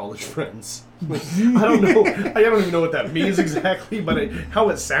to your college friends." I don't know. I don't even know what that means exactly, but how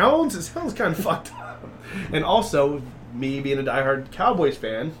it sounds kind of fucked up. And also, me being a diehard Cowboys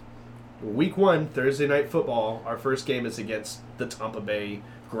fan, Week 1, Thursday Night Football, our first game is against the Tampa Bay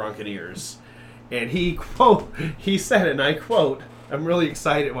Gronkaneers. And he said, and I quote, I'm really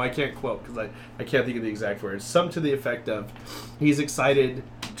excited. Well, I can't quote because I can't think of the exact words. Something to the effect of, he's excited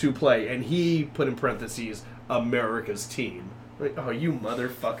to play. And he put in parentheses, America's team. Like, oh, you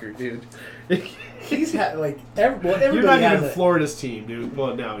motherfucker, dude. He's had, like, everybody You're not even Florida's team, dude.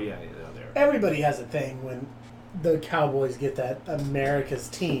 Well, now, yeah, there. Everybody has a thing when the Cowboys get that America's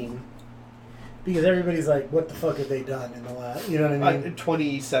team. Because everybody's like, what the fuck have they done in the last, you know what I mean?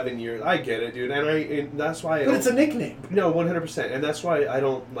 27 years. I get it, dude. And that's why But it's a nickname. No, 100%. And that's why I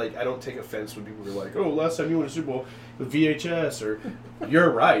don't take offense when people are like, oh, last time you won a Super Bowl with VHS, or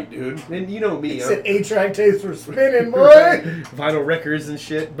you're right, dude. And you know me. He said 8-track tapes were spinning, boy. Vinyl records and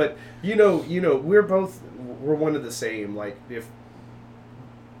shit. But you know, we're one of the same. Like, if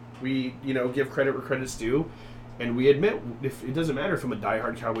we, give credit where credit's due. And we admit, if it doesn't matter if I'm a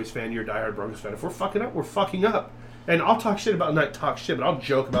diehard Cowboys fan, you're a diehard Broncos fan. If we're fucking up, we're fucking up. And I'll talk shit about, not talk shit, but I'll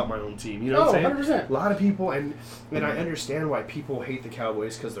joke about my own team. You know what I'm saying? 100%. A lot of people, and I understand why people hate the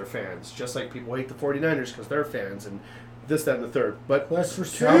Cowboys because they're fans. Just like people hate the 49ers because they're fans, and this, that, and the third. But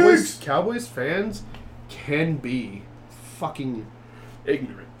Cowboys fans can be fucking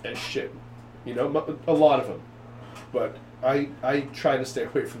ignorant as shit. You know, a lot of them. But I try to stay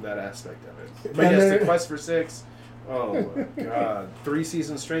away from that aspect of it. But yes, the quest for 6. Oh my god. 3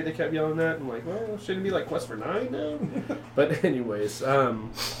 seasons straight they kept yelling that. I'm like, well, shouldn't it be like quest for 9 now? But anyways,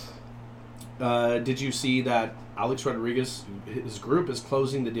 did you see that Alex Rodriguez, his group is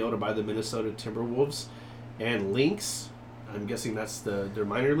closing the deal to buy the Minnesota Timberwolves and Lynx? I'm guessing that's their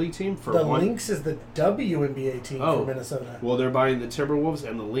minor league team for Lynx is the WNBA team for Minnesota. Well, they're buying the Timberwolves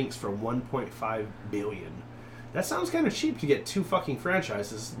and the Lynx for $1.5 billion. That sounds kind of cheap to get 2 fucking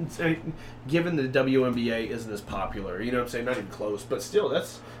franchises, given the WNBA isn't as popular. You know what I'm saying? Not even close, but still,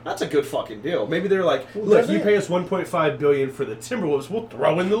 that's a good fucking deal. Maybe they're like, look, you pay us $1.5 billion for the Timberwolves, we'll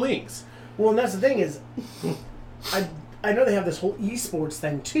throw in the Lynx. Well, and that's the thing is, I know they have this whole esports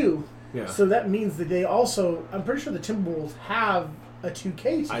thing too. Yeah. So that means that they also, I'm pretty sure the Timberwolves have a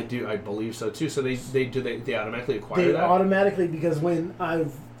 2K team. I believe so too. So they automatically acquire that? They automatically, because when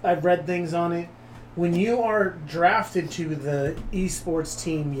I've read things on it. When you are drafted to the esports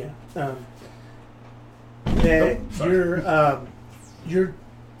team, you're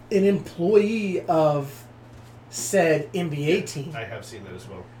an employee of said NBA team. I have seen that as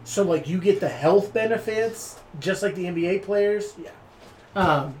well. So, like, you get the health benefits, just like the NBA players.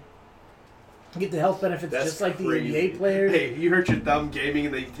 Yeah. You get the health benefits just like crazy. The NBA players. Hey, you hurt your thumb gaming,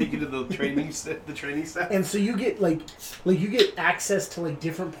 and they take you to the training set. And so you get you get access to like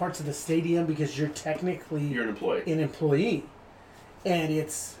different parts of the stadium because you're an employee, and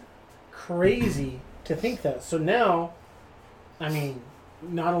it's crazy to think that. So now, I mean,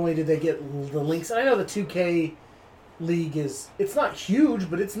 not only did they get the Lynx, and I know the 2K league it's not huge,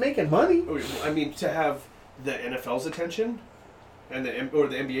 but it's making money. I mean, to have the NFL's attention. And the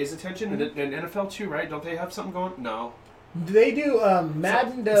NBA's attention, and NFL too, right? Don't they have something going? No. They do.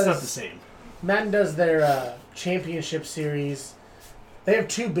 Madden does. It's not the same. Madden does their championship series. They have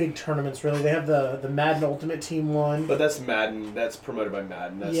 2 big tournaments, really. They have the Madden Ultimate Team one. But that's Madden. That's promoted by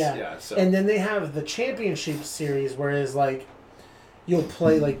Madden. So. And then they have the championship series, whereas, like, you'll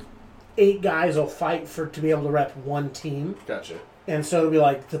play like 8 guys will fight to be able to rep one team. Gotcha. And so it'll be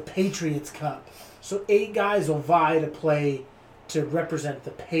like the Patriots Cup. So 8 guys will vie to play to represent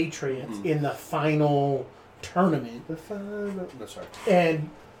the Patriots in the final tournament. The final. No, sorry.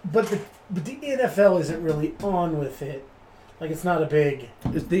 But the NFL isn't really on with it. Like, it's not a big...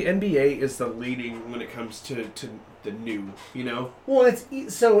 The NBA is the leading when it comes to the new, you know? Well, it's...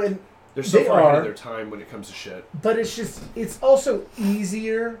 So, and they're so far ahead of their time when it comes to shit. But it's just... It's also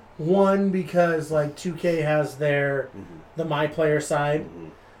easier, one, because, like, 2K has the My Player side,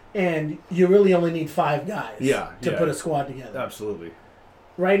 and you really only need 5 guys to put a squad together. Absolutely.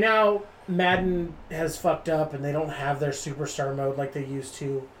 Right now, Madden has fucked up, and they don't have their superstar mode like they used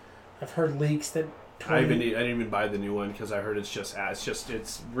to. I've heard leaks that... I didn't even buy the new one because I heard it's just last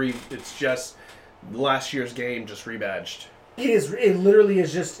year's game just rebadged. It is. It literally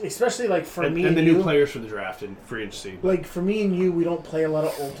is just, especially like for me and the new players for the draft and free agency. Like for me and you, we don't play a lot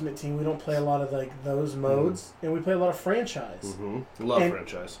of Ultimate Team. We don't play a lot of like those modes, and we play a lot of franchise. Love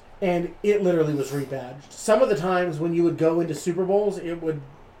franchise. And it literally was rebadged. Some of the times when you would go into Super Bowls, it would.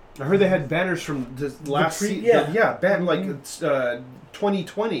 I heard they had banners from the last season. Like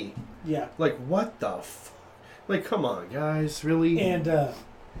 2020. Yeah. Like, what the Like, come on, guys. Really? And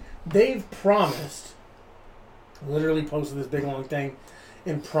they've promised, literally posted this big long thing,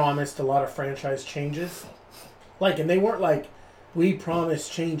 and promised a lot of franchise changes. Like, and they weren't like, we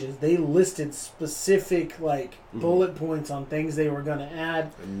promised changes. They listed specific, like, bullet points on things they were going to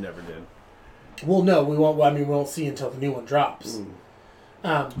add. They never did. Well, no, we won't. I mean, we won't see until the new one drops.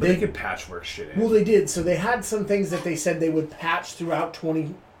 But they could patchwork shit in. Well, they did. So they had some things that they said they would patch throughout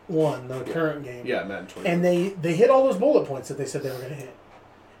 21, the current game. Yeah, Madden 21. And they hit all those bullet points that they said they were going to hit.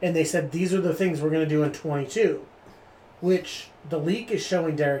 And they said, these are the things we're going to do in 22. Which, the leak is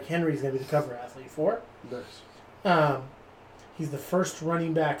showing Derrick Henry is going to be the cover athlete for. Nice. He's the first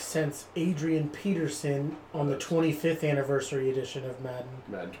running back since Adrian Peterson on the 25th anniversary edition of Madden.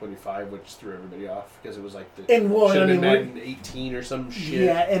 Madden 25, which threw everybody off because it was like the Madden 18 or some shit.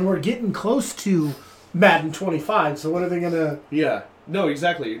 Yeah, and we're getting close to Madden 25. So what are they gonna? Yeah, no,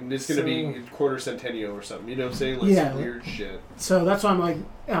 exactly. It's gonna be quarter centennial or something. You know what I'm saying? Like some weird shit. So that's why I'm like,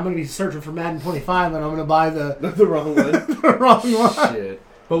 I'm gonna be searching for Madden 25, and I'm gonna buy the wrong one. The wrong one. Shit.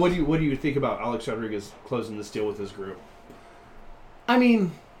 But what do you think about Alex Rodriguez closing this deal with his group? I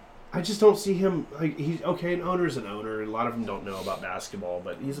mean, I just don't see him. Like, he's okay. An owner is an owner. A lot of them don't know about basketball,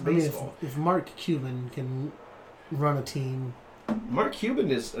 but he's a baseball. If Mark Cuban can run a team, Mark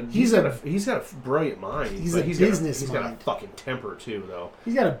Cuban is he's got a brilliant mind. He's a business mind. He's got a fucking temper too, though.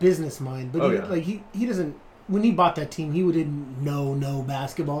 He's got a business mind, but he doesn't. When he bought that team, he didn't know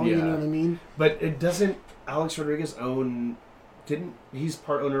basketball. Yeah. You know what I mean? But it doesn't. Alex Rodriguez own. He's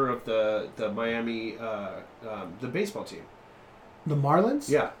part owner of the Miami the baseball team. The Marlins?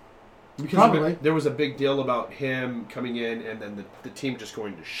 Yeah. Because probably. There was a big deal about him coming in and then the team just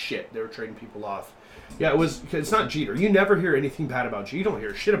going to shit. They were trading people off. Yeah, it's not Jeter. You never hear anything bad about Jeter. You don't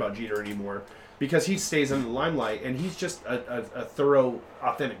hear shit about Jeter anymore because he stays in the limelight and he's just a thorough,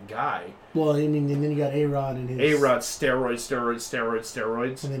 authentic guy. Well, I mean, and then you got A-Rod and his... A-Rod, steroids.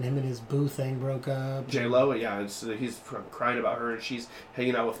 And then him and his boo thing broke up. J-Lo, yeah. He's crying about her and she's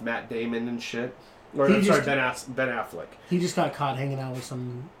hanging out with Matt Damon and shit. Or, Ben Affleck. He just got caught hanging out with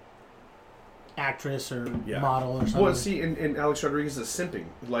some actress or model or something. Well, see, and Alex Rodriguez is simping.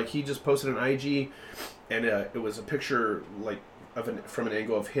 Like, he just posted an IG, and it was a picture, like, from an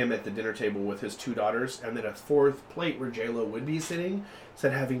angle of him at the dinner table with his 2 daughters, and then a 4th plate where J-Lo would be sitting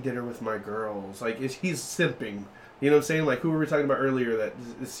said, having dinner with my girls. Like, he's simping. You know what I'm saying? Like, who were we talking about earlier that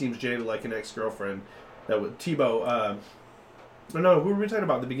it seems jaded like an ex-girlfriend? That was Tebow. No, who were we talking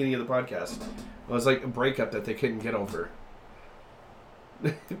about at the beginning of the podcast? It was like a breakup that they couldn't get over.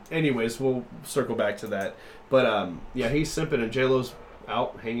 Anyways, we'll circle back to that. But, he's simping, and J-Lo's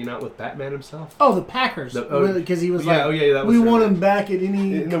out hanging out with Batman himself. Oh, the Packers. Because he was that was we want him back at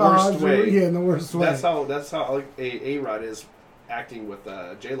any in the worst way. Yeah, in the worst way. That's how like, A-Rod is acting with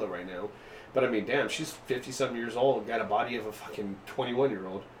J-Lo right now. But, I mean, damn, she's 57 years old, got a body of a fucking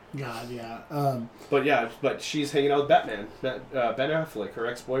 21-year-old. God, yeah. But she's hanging out with Batman, Ben Affleck, her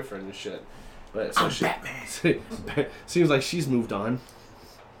ex-boyfriend and shit. But Batman. Seems like she's moved on.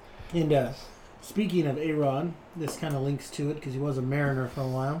 And speaking of A-Rod, this kind of links to it because he was a Mariner for a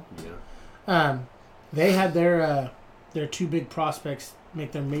while. Yeah. They had their 2 big prospects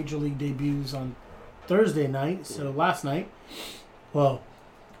make their major league debuts on Thursday night. So last night, well,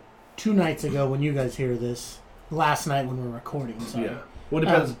 2 nights ago when you guys hear this, last night when we're recording. Sorry. Yeah. Well, it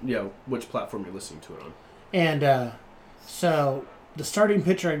depends, which platform you're listening to it on. And so the starting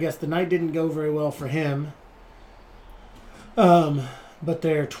pitcher, I guess the night didn't go very well for him. But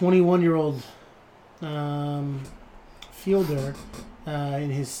their 21-year-old fielder, in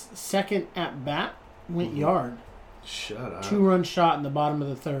his second at bat, went yard. Shut up. 2-run shot in the bottom of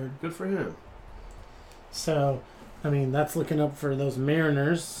the third. Good for him. So, I mean, that's looking up for those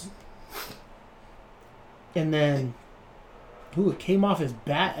Mariners. And then, it came off his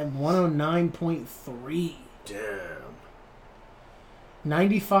bat at 109.3. Damn.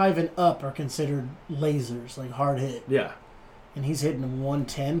 95 and up are considered lasers, like hard hit. Yeah. And he's hitting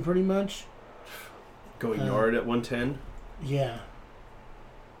 110 pretty much. Going yard at 110? Yeah.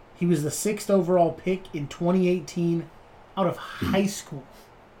 He was the 6th overall pick in 2018 out of high school.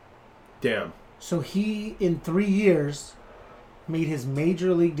 Damn. So he, in 3 years, made his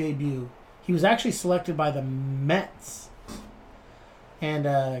major league debut. He was actually selected by the Mets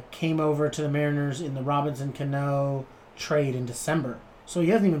and came over to the Mariners in the Robinson Cano trade in December. So he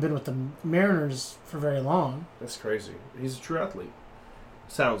hasn't even been with the Mariners for very long. That's crazy. He's a true athlete.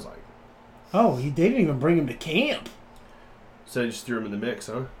 Sounds like. Oh, they didn't even bring him to camp. So they just threw him in the mix,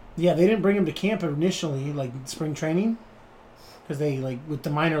 huh? Yeah, they didn't bring him to camp initially, like spring training. Because they, like, with the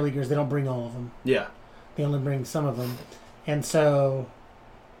minor leaguers, they don't bring all of them. Yeah. They only bring some of them. And so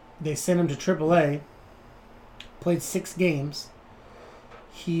they sent him to AAA, played 6 games.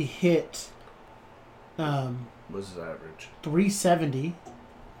 He hit What's his average? 370.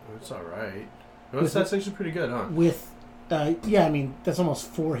 That's all right. That's actually pretty good, huh? With, I mean, that's almost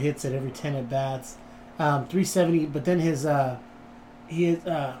 4 hits at every 10 at-bats. 370, but then I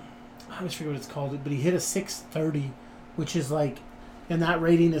always forget what it's called, but he hit a 630, which is like, and that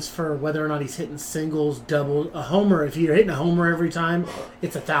rating is for whether or not he's hitting singles, doubles, a homer. If you're hitting a homer every time,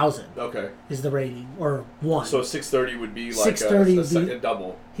 it's 1,000. Okay. Is the rating, or 1. So 630 would be like 630 a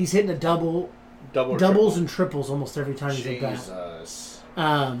double. He's hitting a doubles triple. and triples almost every time he's at bat. Jesus.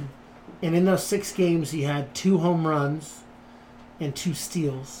 And in those 6 games, he had 2 home runs and 2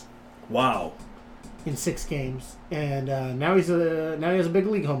 steals. Wow. In 6 games, and now he has a big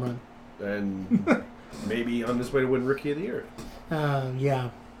league home run, and maybe on his way to win Rookie of the Year. Yeah.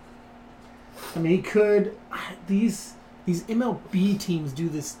 I mean, he could. These MLB teams do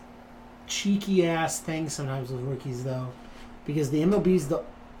this cheeky ass thing sometimes with rookies, though, because the MLB's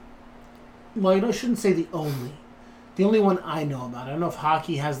I shouldn't say the only one I know about. I don't know if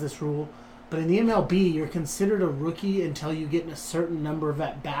hockey has this rule, but in the MLB, you're considered a rookie until you get in a certain number of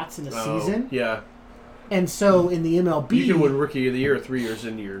at bats in a season. Yeah. And so in the MLB, you can win Rookie of the Year 3 years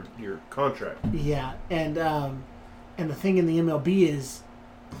into your contract. Yeah, and the thing in the MLB is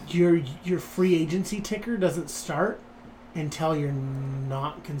your free agency ticker doesn't start until you're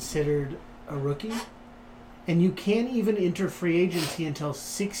not considered a rookie, and you can't even enter free agency until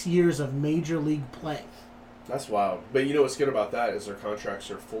 6 years of major league play. That's wild. But you know what's good about that is their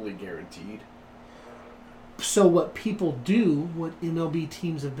contracts are fully guaranteed. So what people do, what MLB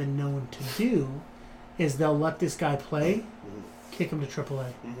teams have been known to do, is they'll let this guy play, kick him to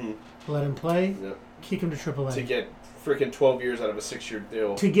AAA. Let him play, kick him to AAA. To get freaking 12 years out of a 6-year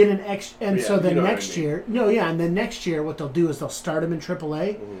deal. To get an extra, and so then next year, and then next year what they'll do is they'll start him in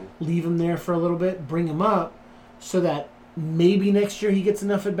AAA, leave him there for a little bit, bring him up, so that maybe next year he gets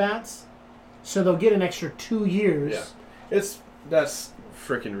enough at bats. So they'll get an extra 2 years. Yeah, that's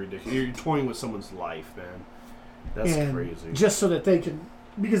freaking ridiculous. You're toying with someone's life, man. That's crazy. Just so that they can,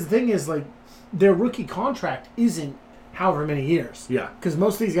 because the thing is, like, their rookie contract isn't however many years. Yeah. Because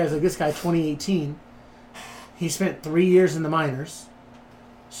most of these guys, like this guy, 2018, he spent 3 years in the minors.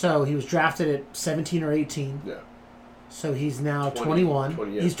 So he was drafted at 17 or 18. Yeah. So he's now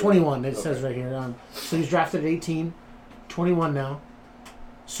 21. He's 21, it says right here. So he's drafted at 18, 21 now.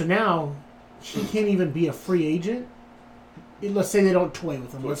 So now he can't even be a free agent. Let's say they don't toy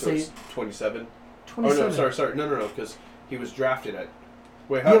with him. Let's say 27. 27. Oh, no, sorry. No, because he was drafted at...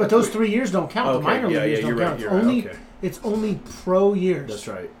 Wait, but those 3 years don't count. Okay. The minor league years don't count. It's only pro years. That's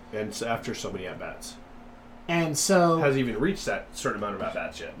right. And it's after so many at-bats. And so... Hasn't even reached that certain amount of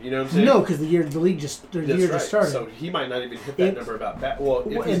at-bats yet. You know what I'm saying? No, because the league just started. So he might not even hit that number of at-bats. Well,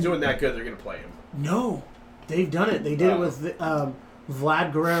 if he's doing that good, they're going to play him. No. They've done it. They did it with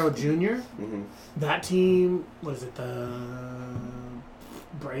Vlad Guerrero Jr. That team, what is it, the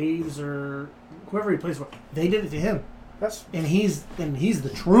Braves or whoever he plays for, they did it to him. And he's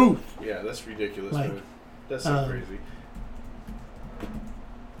the truth. Yeah, that's ridiculous, man. That's so crazy.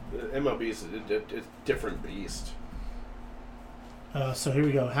 MLB is a different beast. So here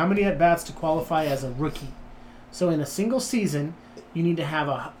we go. How many at-bats to qualify as a rookie? So in a single season, you need to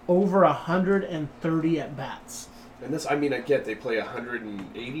have over 130 at-bats. And this, I mean, I get they play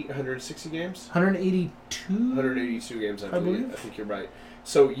 160 games? 182? 182 games, I believe. I think you're right.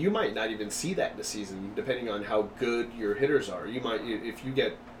 So you might not even see that in the season, depending on how good your hitters are. You might, if you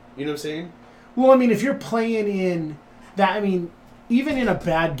get, you know what I'm saying? Well, I mean, if you're playing in that, I mean, even in a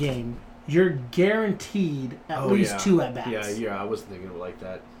bad game, you're guaranteed at least 2 at-bats. Yeah, I wasn't thinking of it like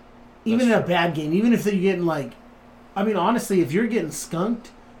that. Even in a bad game, even if you're getting like, I mean, honestly, if you're getting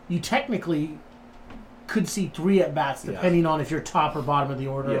skunked, you technically could see 3 at-bats depending on if you're top or bottom of the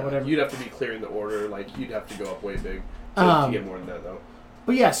order or whatever. You'd have to be clearing the order. Like, you'd have to go up way big to get more than that, though.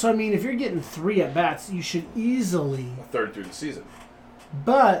 But yeah, so I mean, if you're getting 3 at-bats, you should easily... A third through the season.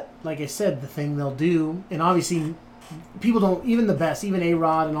 But, like I said, the thing they'll do, and obviously people don't, even the best, even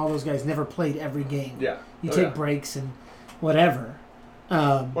A-Rod and all those guys never played every game. Yeah. You take breaks and whatever.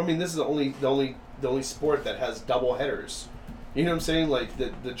 Well, I mean, this is the only sport that has double headers. You know what I'm saying? Like,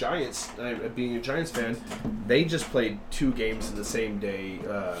 the Giants, being a Giants fan, they just played 2 games in the same day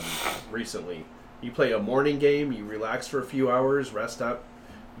recently. You play a morning game, you relax for a few hours, rest up,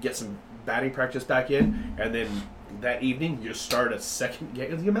 get some batting practice back in, and then that evening you start a second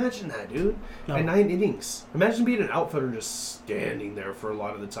game. Imagine that, dude. No. And 9 innings. Imagine being an outfielder and just standing there for a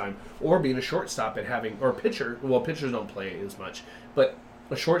lot of the time. Or being a shortstop and having, or a pitcher. Well, pitchers don't play as much. But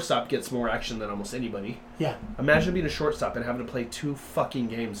a shortstop gets more action than almost anybody. Yeah. Imagine being a shortstop and having to play 2 fucking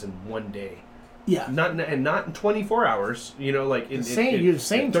games in one day. Yeah. Not in 24 hours, you know, like in same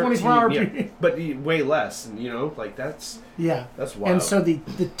 24-hour period. But way less, and you know, like that's wild. And so the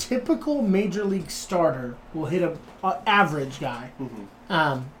typical major league starter will hit a average guy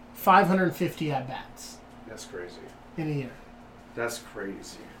 550 at bats. That's crazy. In a year. That's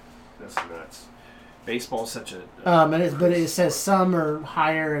crazy. That's nuts. Baseball's such a but it says some are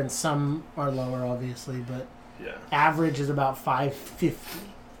higher and some are lower, obviously, but average is about 550.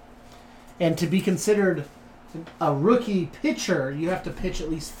 And to be considered a rookie pitcher, you have to pitch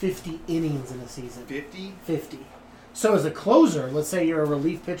at least 50 innings in a season. 50? 50. So as a closer, let's say you're a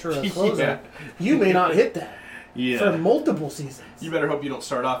relief pitcher or a closer, you may not hit that for multiple seasons. You better hope you don't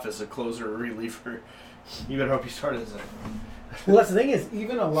start off as a closer or reliever. You better hope you start as a... Well, that's the thing is,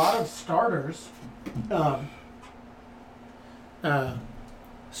 even a lot of starters start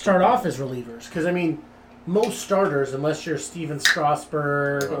off as relievers. Because, I mean, most starters, unless you're Steven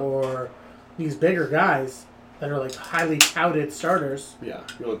Strasburg or... these bigger guys that are like highly touted starters. Yeah,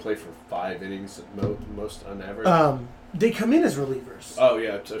 you only play for 5 innings at most on average. They come in as relievers. Oh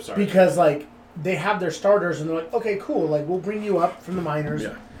yeah, sorry. Because like they have their starters and they're like, okay, cool. Like we'll bring you up from the minors.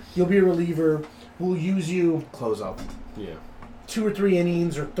 Yeah. You'll be a reliever. We'll use you. Close up. Yeah. 2 or 3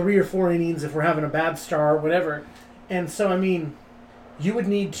 innings or 3 or 4 innings if we're having a bad start, whatever. And so I mean, you would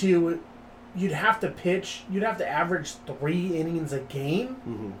need to. You'd have to pitch. You'd have to average 3 innings a game.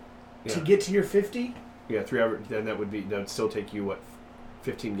 Mm-hmm. To get to your 50? Yeah, 3 hours. Then that would still take you,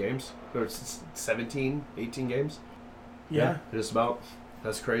 15 games? Or 17, 18 games? Yeah. Just about.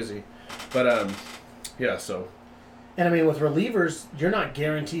 That's crazy. But, so. And, I mean, with relievers, you're not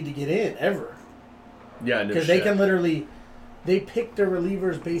guaranteed to get in, ever. Yeah, no because they can literally... They pick their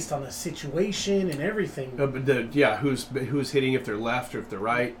relievers based on the situation and everything. Who's hitting if they're left or if they're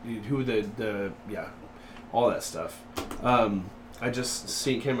right. All that stuff. I just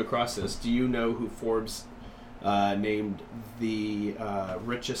came across this. Do you know who Forbes named the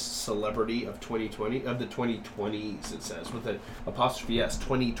richest celebrity of 2020? Of the 2020s, it says, with an apostrophe S,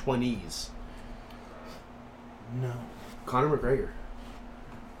 2020s. No. Conor McGregor.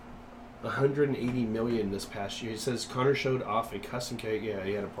 $180 million this past year. It says Conor showed off a custom cake. Yeah,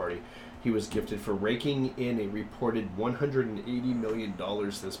 he had a party. He was gifted for raking in a reported $180 million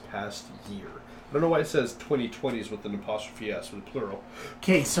this past year. I don't know why it says 2020s with an apostrophe S with a plural.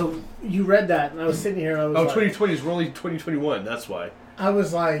 Okay, so you read that, and I was sitting here, and I was 2020s, we're only 2021, that's why. I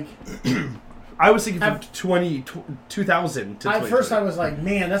was like... I was thinking from 2000 to At first I was like,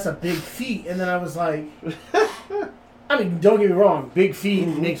 man, that's a big feat. And then I was like... I mean, don't get me wrong, big feat,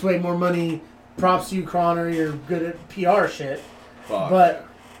 makes way more money. Props to you, Conor, you're good at PR shit. Fuck. But...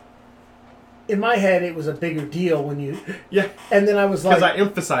 in my head, it was a bigger deal when you... Yeah. And then I was like... because I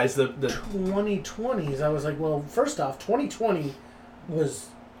emphasized the 2020s. I was like, well, first off, 2020 was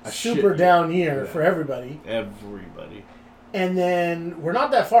a super down year for everybody. Everybody. And then we're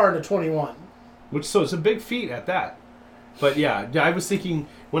not that far into 21. So it's a big feat at that. But yeah, I was thinking...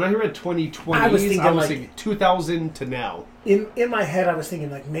 when I read 2020, I was thinking 2000 to now. In my head, I was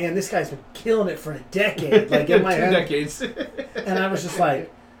thinking, like, man, this guy's been killing it for a decade. Like, in my head. 2 decades. And I was just like...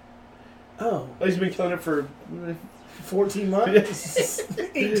 Oh. He's been killing it for 14 months?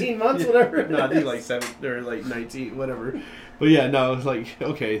 18 months, whatever. No, I think like 7 or like 19, whatever. But yeah, no, I was like,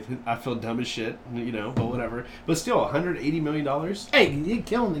 okay, I feel dumb as shit, but whatever. But still, $180 million? Hey, you're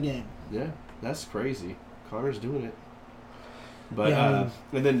killing the game. Yeah, that's crazy. Conor's doing it. But yeah,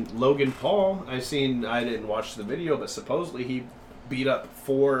 and then Logan Paul, I didn't watch the video, but supposedly he beat up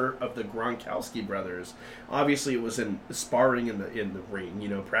 4 of the Gronkowski brothers. Obviously, it was in sparring in the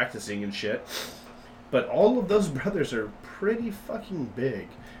ring, practicing and shit. But all of those brothers are pretty fucking big.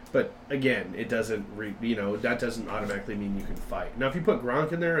 But again, it doesn't that doesn't automatically mean you can fight. Now, if you put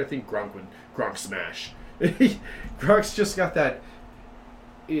Gronk in there, I think Gronk smash. Gronk's just got that.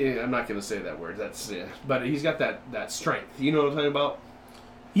 Yeah, I'm not going to say that word. But he's got that strength. You know what I'm talking about?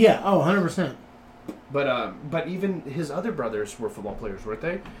 Yeah. Oh, 100%. But even his other brothers were football players, weren't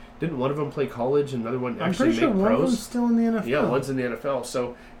they? Didn't one of them play college and another one I'm actually pretty sure make one pros? of them's still in the NFL. Yeah, one's in the NFL.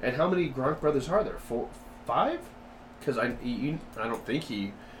 So, and how many Gronk brothers are there? 4, 5? Because I don't think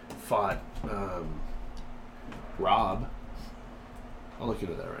he fought Rob. I'll look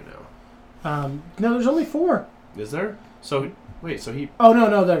into that right now. No, there's only 4. Is there? So wait, so he? Oh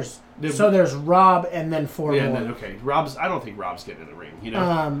no, there's Rob and then 4 more. Yeah, okay. I don't think Rob's getting in the ring.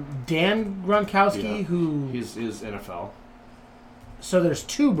 Dan Gronkowski, who is NFL. So there's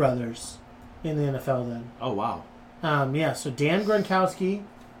 2 brothers in the NFL then. Oh wow. Yeah. So Dan Gronkowski,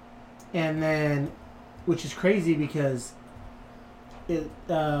 and then, which is crazy because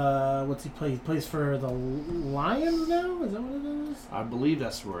what's he play? He plays for the Lions now. Is that what it is? I believe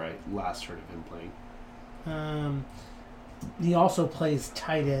that's where I last heard of him playing. He also plays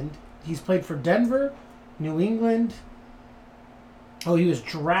tight end. He's played for Denver, New England. Oh, he was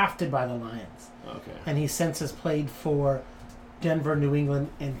drafted by the Lions. Okay. And he since has played for Denver, New England,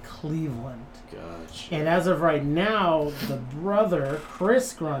 and Cleveland. Gotcha. And as of right now, the brother,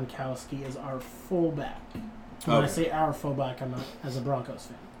 Chris Gronkowski, is our fullback. When I say our fullback, I'm not as a Broncos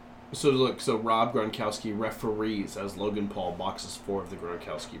fan. So Rob Gronkowski referees as Logan Paul boxes 4 of the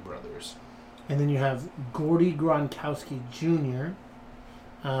Gronkowski brothers. And then you have Gordy Gronkowski Jr.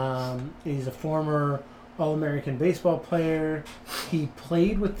 He's a former All-American baseball player. He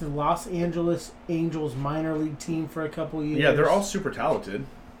played with the Los Angeles Angels minor league team for a couple years. Yeah, they're all super talented.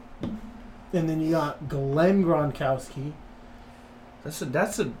 And then you got Glenn Gronkowski.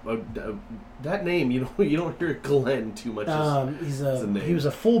 That name you don't hear Glenn too much. He was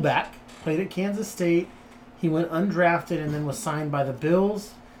a fullback. Played at Kansas State. He went undrafted and then was signed by the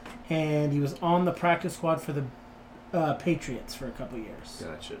Bills. And he was on the practice squad for the Patriots for a couple years.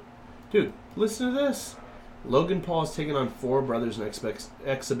 Gotcha. Dude, listen to this. Logan Paul has taken on 4 brothers in an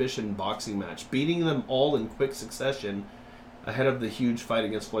exhibition boxing match, beating them all in quick succession ahead of the huge fight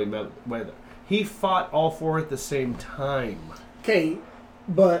against Floyd Mayweather. He fought all 4 at the same time. Okay,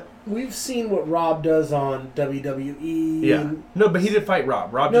 but we've seen what Rob does on WWE. Yeah. No, but he didn't fight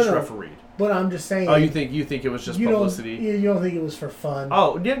Rob. Rob just refereed. But I'm just saying. Oh, you think it was just publicity? You don't think it was for fun?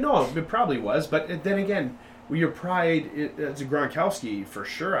 Oh, yeah, no, it probably was. But then again, your pride as a Gronkowski, for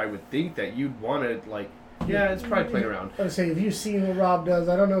sure, I would think that you'd want to, it's probably playing around. I would say, if you've seen what Rob does,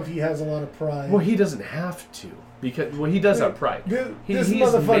 I don't know if he has a lot of pride. Well, he doesn't have to. Because he does have pride. This he's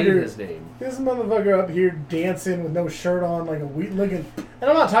motherfucker, made his name. This motherfucker up here dancing with no shirt on, like a weak looking. And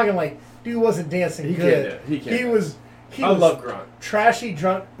I'm not talking like dude wasn't dancing good. He can't. He I love Gronk. Trashy,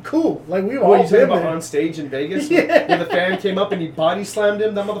 drunk, cool. Like we've all What, you talking been about there. on stage in Vegas? Yeah. When the fan came up and he body slammed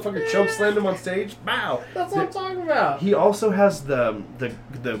him, that motherfucker choke slammed him on stage. Wow. That's what I'm talking about. He also has the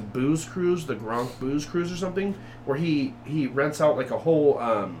booze cruise, the Gronk booze cruise or something, where he rents out like a whole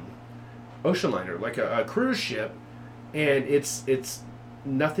ocean liner, like a cruise ship, and it's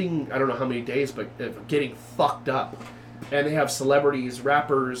nothing. I don't know how many days, but getting fucked up. And they have celebrities,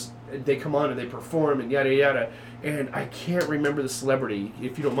 rappers. They come on and they perform and yada yada. And I can't remember the celebrity.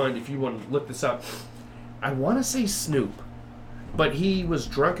 If you don't mind, if you want to look this up, I want to say Snoop, but he was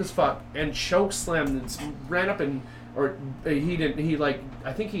drunk as fuck and choke slammed and ran up and he didn't. He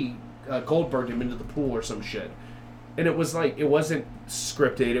I think he Goldberged him into the pool or some shit. And it was it wasn't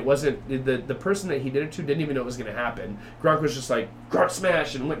scripted. It wasn't the person that he did it to didn't even know it was going to happen. Gronk was just Gronk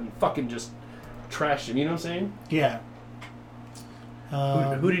smash and went and fucking just trashed him. You know what I'm saying? Yeah.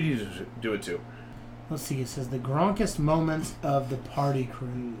 Who did you do it to? Let's see. It says the Gronkest moments of the party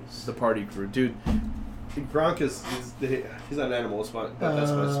cruise. The party crew, dude. Gronk he's an animal.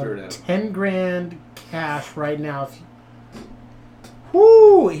 That's my spirit animal. 10 grand cash right now.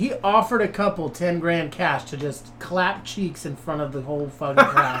 Whoo! He offered a couple 10 grand cash to just clap cheeks in front of the whole fucking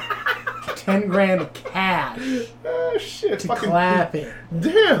crowd. 10 grand cash. Oh shit! To clap it.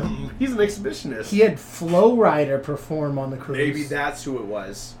 Damn, he's an exhibitionist. He had Flow Rider perform on the cruise. Maybe that's who it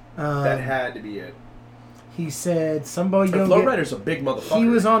was. That had to be it. He said, "Somebody go Flow Rider's a big motherfucker." He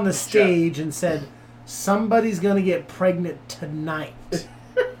was on the stage and said, "Somebody's gonna get pregnant tonight."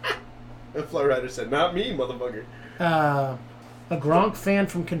 And Flow Rider said, "Not me, motherfucker." A Gronk fan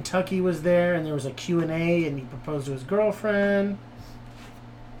from Kentucky was there, and there was a Q&A, and he proposed to his girlfriend.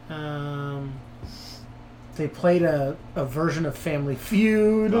 They played a version of Family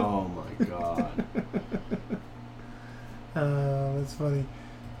Feud. Oh my god. That's funny.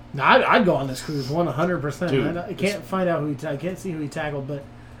 No, I'd go on this cruise 100%. Dude, I can't find out who I can't see who he tackled, but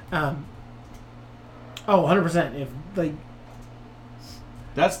 100%. If like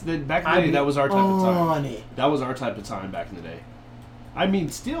back in the day, that was our type of time. It. That was our type of time back in the day. I mean,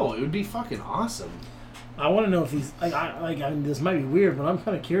 still, it would be fucking awesome. I want to know if these I mean, this might be weird, but I'm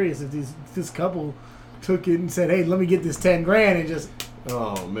kind of curious if this couple took it and said, "Hey, let me get this $10,000," and just.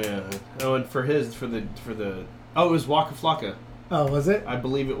 Oh man! Oh, and for the oh, it was Waka Flocka. Oh, was it? I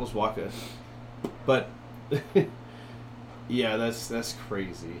believe it was Waka. But yeah, that's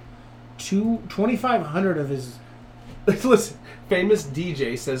crazy. 2,500 of his. Listen, famous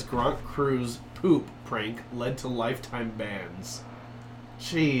DJ says Gronk Cruise poop prank led to lifetime bans.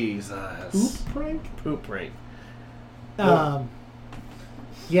 Jesus. Poop prank? Poop prank.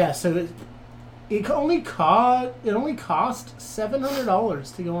 Yeah, so it only cost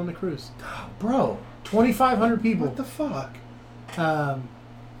 $700 to go on the cruise. Bro, 2,500 people. What the fuck?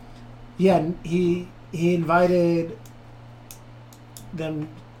 Yeah, he invited them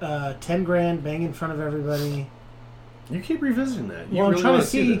 $10,000, bang in front of everybody. You keep revisiting that. You well, I'm really trying want to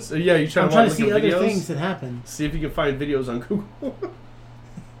see. this. Yeah, you trying I'm to trying to see look at other videos? things that happened. See if you can find videos on Google.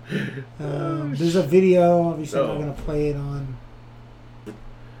 There's a video. Obviously, I'm not going to play it on.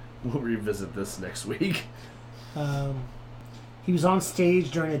 We'll revisit this next week. He was on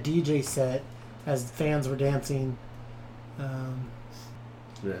stage during a DJ set as fans were dancing. Yeah,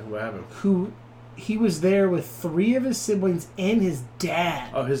 what happened? He was there with 3 of his siblings and his dad.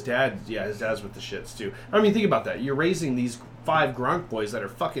 Oh, his dad. Yeah, his dad's with the shits, too. I mean, think about that. You're raising these 5 Gronk boys that are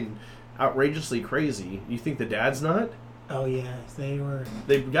fucking outrageously crazy. You think the dad's not? Oh, yeah. They were...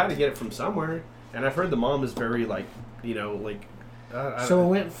 They've got to get it from somewhere. And I've heard the mom is very, like, you know, like...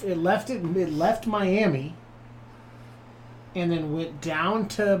 So it left Miami and then went down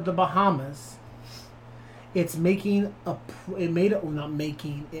to the Bahamas. It made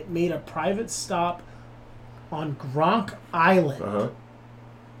a private stop on Gronk Island. Uh-huh.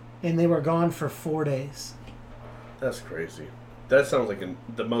 And they were gone for 4 days. That's crazy. That sounds like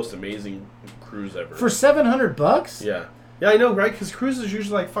the most amazing cruise ever. For $700? Yeah. Yeah, I know, right? Because cruises are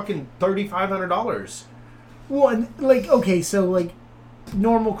usually like fucking $3,500. Well, and like, okay, so like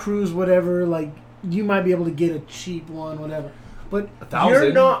normal cruise, whatever, like you might be able to get a cheap one, whatever. But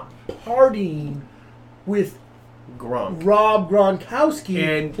you're not partying with Gronk. Rob Gronkowski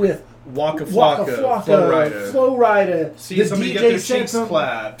and with Waka Flocka, Flow Rider. See somebody get their cheeks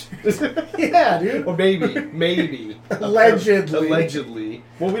clapped. Yeah, dude. Or maybe. Allegedly.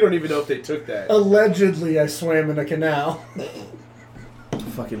 Well, we don't even know if they took that. Allegedly, I swam in a canal.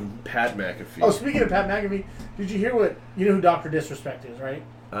 Fucking Pat McAfee. Oh, speaking of Pat McAfee, did you hear you know who Dr. Disrespect is, right?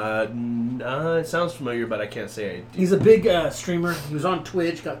 It sounds familiar, but I can't say I do. He's a big streamer. He was on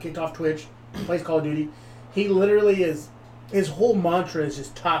Twitch, got kicked off Twitch, plays Call of Duty. He literally is... His whole mantra is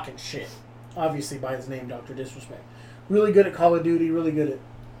just talking shit. Obviously, by his name, Dr. Disrespect. Really good at Call of Duty, really good at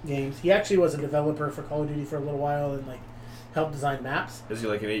games. He actually was a developer for Call of Duty for a little while and, like, helped design maps. Is he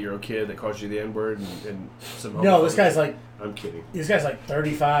like an 8-year-old kid that calls you the N-word and some... No, this guy's like... I'm kidding. This guy's like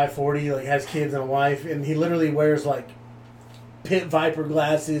 35, 40, like, has kids and a wife, and he literally wears, like, pit viper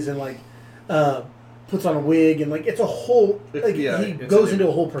glasses and, like, puts on a wig, and like it's a whole like he goes into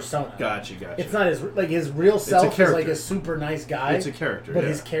a whole persona. Gotcha. It's not his real self is like a super nice guy. It's a character, but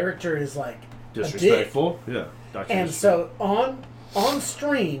his character is like disrespectful. Yeah. And so on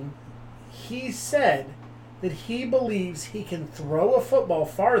stream, he said that he believes he can throw a football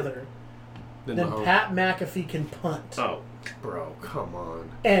farther than Pat McAfee can punt. Oh, bro, come on.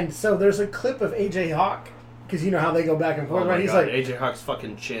 And so there's a clip of AJ Hawk, because you know how they go back and forth, right? He's God. like, AJ Hawk's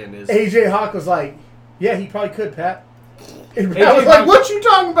fucking chin is... AJ Hawk was like, yeah, he probably could, Pat. And Pat was like, what you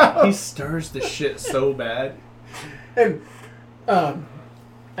talking about? He stirs the shit so bad. And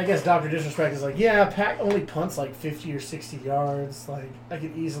I guess Dr. Disrespect is like, yeah, Pat only punts like 50 or 60 yards. Like, I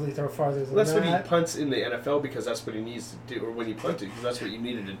could easily throw farther than that. That's what he punts in the NFL because that's what he needs to do, or when he punted, because that's what you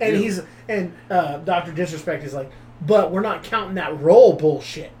needed to do. And Dr. Disrespect is like, but we're not counting that roll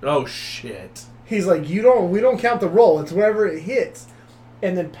bullshit. Oh, shit. He's like, we don't count the roll. It's wherever it hits.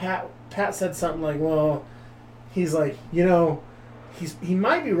 And then Pat said something like, well, he's like, you know, he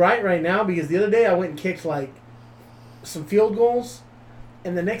might be right now because the other day I went and kicked like some field goals,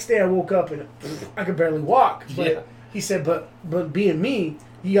 and the next day I woke up and I could barely walk. But he said, but being me,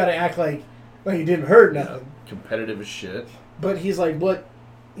 you got to act like you didn't hurt nothing. Competitive as shit. But he's like, what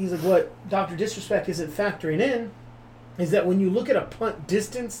Dr. Disrespect isn't factoring in is that when you look at a punt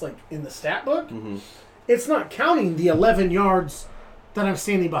distance, like in the stat book, it's not counting the 11 yards that I'm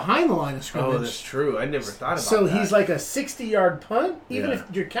standing behind the line of scrimmage. Oh, that's true. I never thought about that. So he's like a 60-yard punt, even if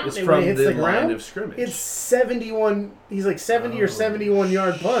you're counting it when it hits the ground. Line of scrimmage. It's 71. He's like 70 or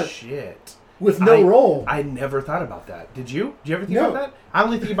 71-yard punt. Shit. With no roll. I never thought about that. Did you? Did you ever think about that? I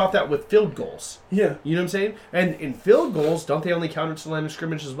only think about that with field goals. Yeah. You know what I'm saying? And in field goals, don't they only count it to the line of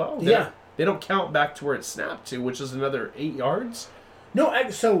scrimmage as well? They don't count back to where it's snapped to, which is another 8 yards. No,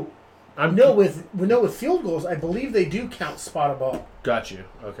 with field goals, I believe they do count spot a ball. Got you.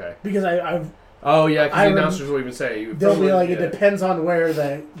 Okay. Because I've. Oh yeah, because the announcers will even say they'll be like, it depends on where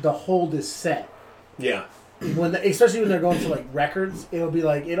the hold is set. Yeah. Especially when they're going for like records, it'll be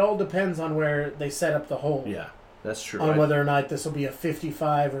like it all depends on where they set up the hold. Yeah, that's true. On whether or not this will be a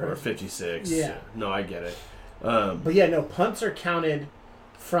 55 or a 56. Yeah. No, I get it. But yeah, no, punts are counted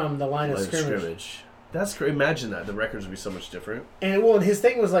from the line of scrimmage. That's great. Imagine that. The records would be so much different. And and his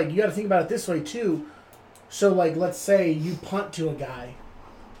thing was like, you got to think about it this way too. So like, let's say you punt to a guy,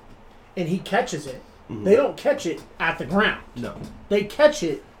 and he catches it. Mm-hmm. They don't catch it at the ground. No. They catch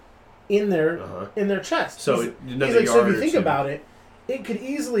it in their chest. So he's like, so if you think about it, it could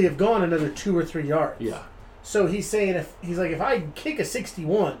easily have gone another 2 or 3 yards. Yeah. So he's saying if I kick a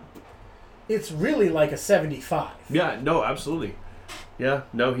 61, it's really like a 75. Yeah. No. Absolutely. Yeah,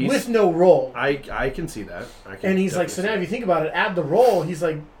 no, he's... With no roll. I can see that. And he's like, so now if you think about it, add the roll, he's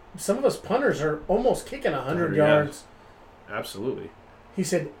like, some of us punters are almost kicking 100 yards. Absolutely. He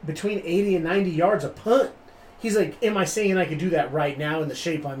said, between 80 and 90 yards a punt. He's like, am I saying I could do that right now in the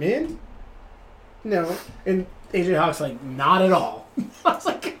shape I'm in? No. And AJ Hawk's like, not at all. I was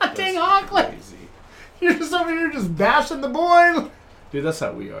like, God dang, Hawk, like, you're just over here just bashing the boy. Dude, that's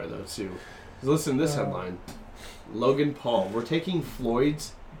how we are, though, too. Listen to this headline. Logan Paul, we're taking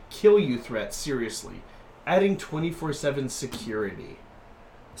Floyd's kill you threat seriously, adding 24/7 security.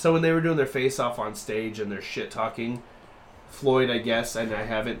 So when they were doing their face-off on stage and their shit-talking, Floyd, I guess, and I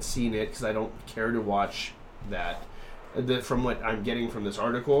haven't seen it because I don't care to watch that. From what I'm getting from this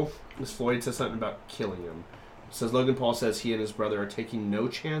article, this Floyd says something about killing him. It says Logan Paul says he and his brother are taking no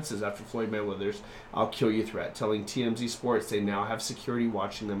chances after Floyd Mayweather's "I'll kill you" threat, telling TMZ Sports they now have security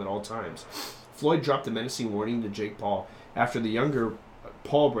watching them at all times. Floyd dropped a menacing warning to Jake Paul after the younger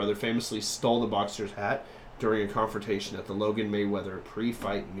Paul brother famously stole the boxer's hat during a confrontation at the Logan Mayweather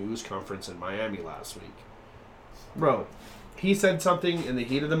pre-fight news conference in Miami last week. Bro, he said something in the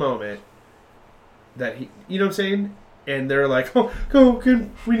heat of the moment that he, you know what I'm saying? And they're like, oh,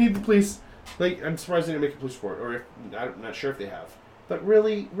 we need the police. Like, I'm surprised they didn't make a police report, or I'm not sure if they have. But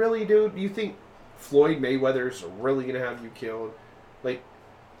really, dude, you think Floyd Mayweather's really gonna have you killed? Like,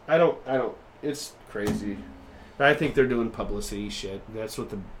 I don't. It's crazy. I think they're doing publicity shit. That's what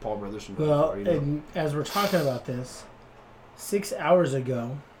the Paul brothers are doing. Well, and as we're talking about this, 6 hours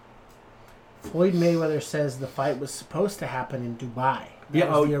ago, Floyd Mayweather says the fight was supposed to happen in Dubai. That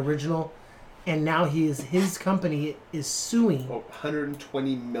was the original. And now his company is suing.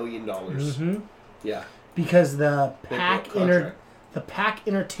 $120 million. Mm-hmm. Yeah. Because the Pac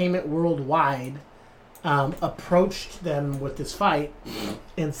Entertainment Worldwide approached them with this fight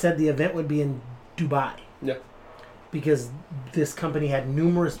and said the event would be in Dubai. Yeah. Because this company had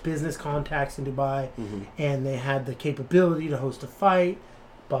numerous business contacts in Dubai, and they had the capability to host a fight,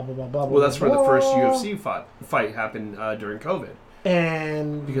 blah, blah, blah, blah, well, that's where the first UFC fight happened during COVID.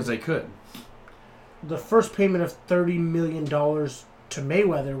 And... because they could. The first payment of $30 million to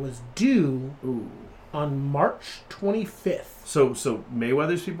Mayweather was due on March 25th. So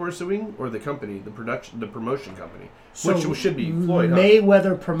Mayweather's people are suing, or the company, the promotion company, which should be Floyd.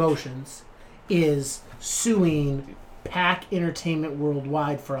 Mayweather Promotions is suing Pac Entertainment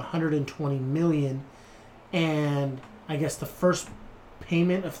Worldwide for $120 million, and I guess the first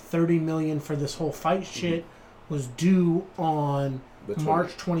payment of $30 million for this whole fight shit was due on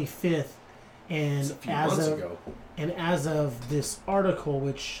March 25th. And as of this article,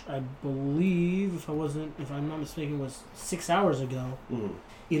 which I believe, if I'm not mistaken, was 6 hours ago,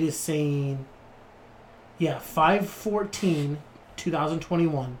 it is saying,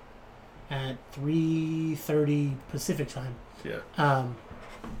 5/14/2021 at 3:30 Pacific time. Yeah.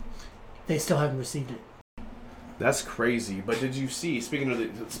 They still haven't received it. That's crazy. But did you see? Speaking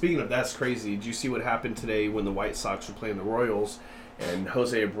of that's crazy. Did you see what happened today when the White Sox were playing the Royals? And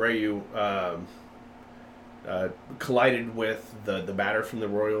Jose Abreu collided with the batter from the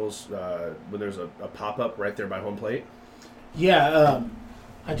Royals when there's a pop-up right there by home plate. Yeah,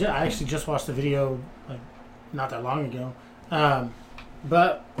 I actually just watched the video not that long ago.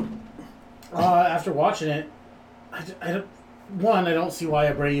 But after watching it, I don't see why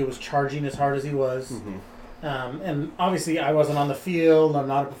Abreu was charging as hard as he was. And obviously, I wasn't on the field. I'm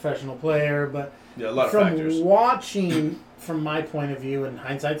not a professional player, but a lot of from factors. Watching, from my point of view, and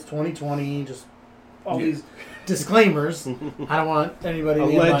hindsight's 2020, just all these disclaimers. I don't want anybody to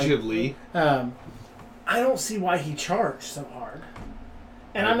allegedly. I don't see why he charged so hard.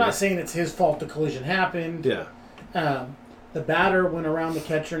 And I'm not saying it's his fault the collision happened. Yeah. The batter went around the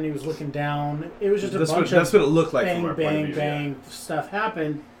catcher and he was looking down. It was just that's what it looked like. Bang, from our bang, point of view, bang stuff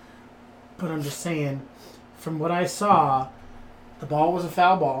happened. But I'm just saying, from what I saw, the ball was a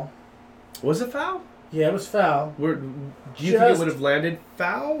foul ball. Was it foul? Yeah, it was foul. Do you think it would have landed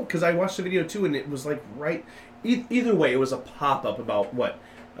foul? Because I watched the video too, and it was like right. Either way, it was a pop up about what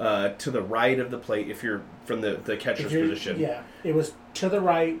to the right of the plate if you're from the catcher's position. Yeah, it was to the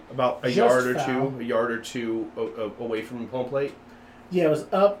right, about a yard or two away from home plate. Yeah, it was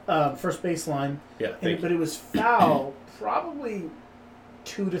up first baseline. Yeah, but it was foul, probably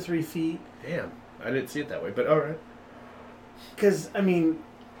 2 to 3 feet. Damn, I didn't see it that way, but all right. Because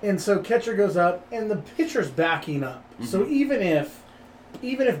and so catcher goes up, and the pitcher's backing up. Mm-hmm. So even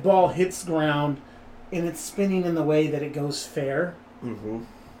if ball hits ground, and it's spinning in the way that it goes fair,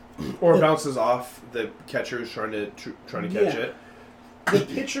 or bounces off the catcher who's trying to catch it. The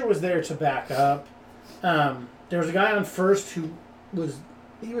pitcher was there to back up. There was a guy on first who was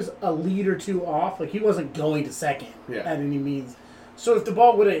a lead or two off, like he wasn't going to second at any means. So if the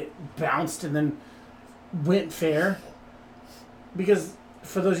ball would have bounced and then went fair, because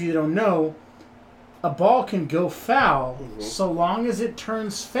for those of you that don't know, a ball can go foul so long as it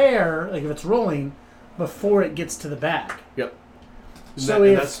turns fair, like if it's rolling, before it gets to the bag. Yep.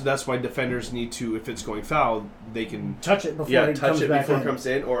 So that's why defenders need to, if it's going foul, they can touch it before it comes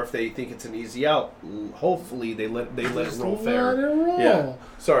in, or if they think it's an easy out, hopefully they let it roll fair. Let it roll. Yeah.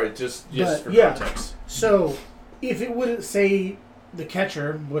 Sorry, just for context. So if it wouldn't say the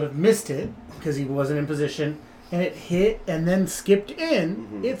catcher would have missed it because he wasn't in position, and it hit and then skipped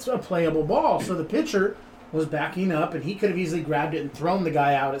in, it's a playable ball. So the pitcher was backing up, and he could have easily grabbed it and thrown the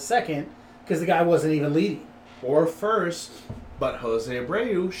guy out at second because the guy wasn't even leading. Or first, but Jose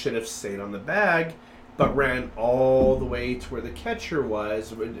Abreu should have stayed on the bag, but ran all the way to where the catcher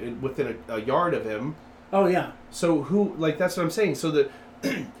was, within a yard of him. Oh, yeah. So that's what I'm saying. So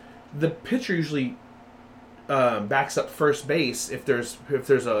the pitcher usually backs up first base if there's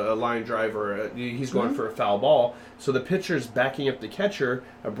a line drive or he's going for a foul ball. So the pitcher's backing up the catcher.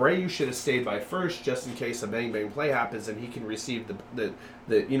 Abreu should have stayed by first just in case a bang bang play happens and he can receive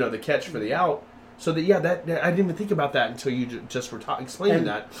the catch for the out. So that I didn't even think about that until you just were explaining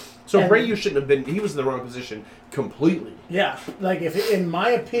that. So Abreu shouldn't have been. He was in the wrong position completely. Yeah, like in my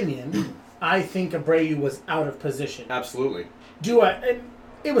opinion, I think Abreu was out of position. Absolutely.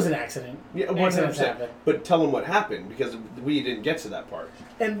 It was an accident. Yeah, 100%. But tell them what happened, because we didn't get to that part.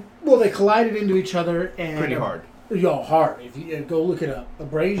 And they collided into each other and pretty hard. Hard. If you go look it up,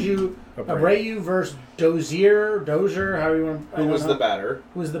 Abreu versus Dozier, however you want. Who was the batter?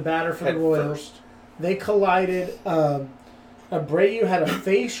 Who was the batter for the Royals? First. They collided. Abreu had a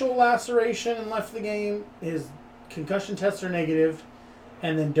facial laceration and left the game. His concussion tests are negative,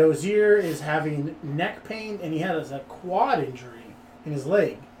 and then Dozier is having neck pain, and he had a quad injury in his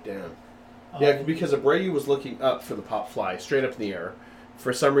leg. Damn. Yeah, because Abreu was looking up for the pop fly, straight up in the air.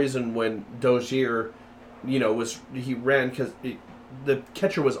 For some reason, when Dozier, he ran because the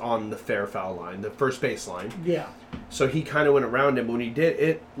catcher was on the fair foul line, the first base line. Yeah. So he kind of went around him. When he did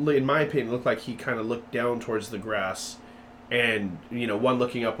it, in my opinion, looked like he kind of looked down towards the grass, and one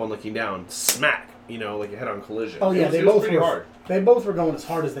looking up, one looking down, smack. Like a head-on collision. Oh yeah, it was pretty hard. They both were going as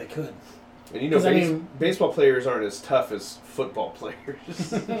hard as they could. And baseball players aren't as tough as football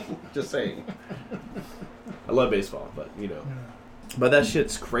players. Just saying. I love baseball, but But that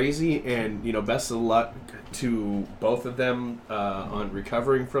shit's crazy, and best of luck to both of them on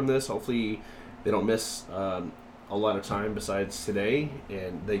recovering from this. Hopefully, they don't miss a lot of time besides today,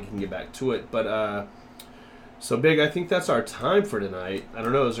 and they can get back to it. But so Big, I think that's our time for tonight. I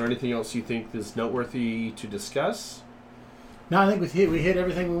don't know. Is there anything else you think is noteworthy to discuss? No, I think we hit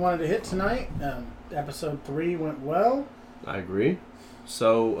everything we wanted to hit tonight. Episode 3 went well. I agree.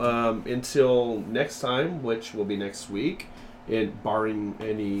 So until next time, which will be next week, barring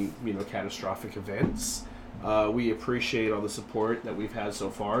any catastrophic events, we appreciate all the support that we've had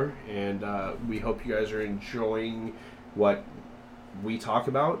so far, and we hope you guys are enjoying what we talk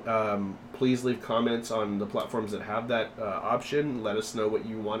about. Please leave comments on the platforms that have that option. Let us know what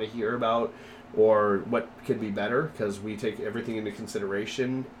you want to hear about or what could be better, because we take everything into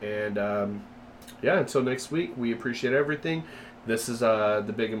consideration. And until next week, we appreciate everything. This is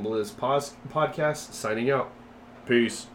the Big and Blizz podcast signing out. Peace.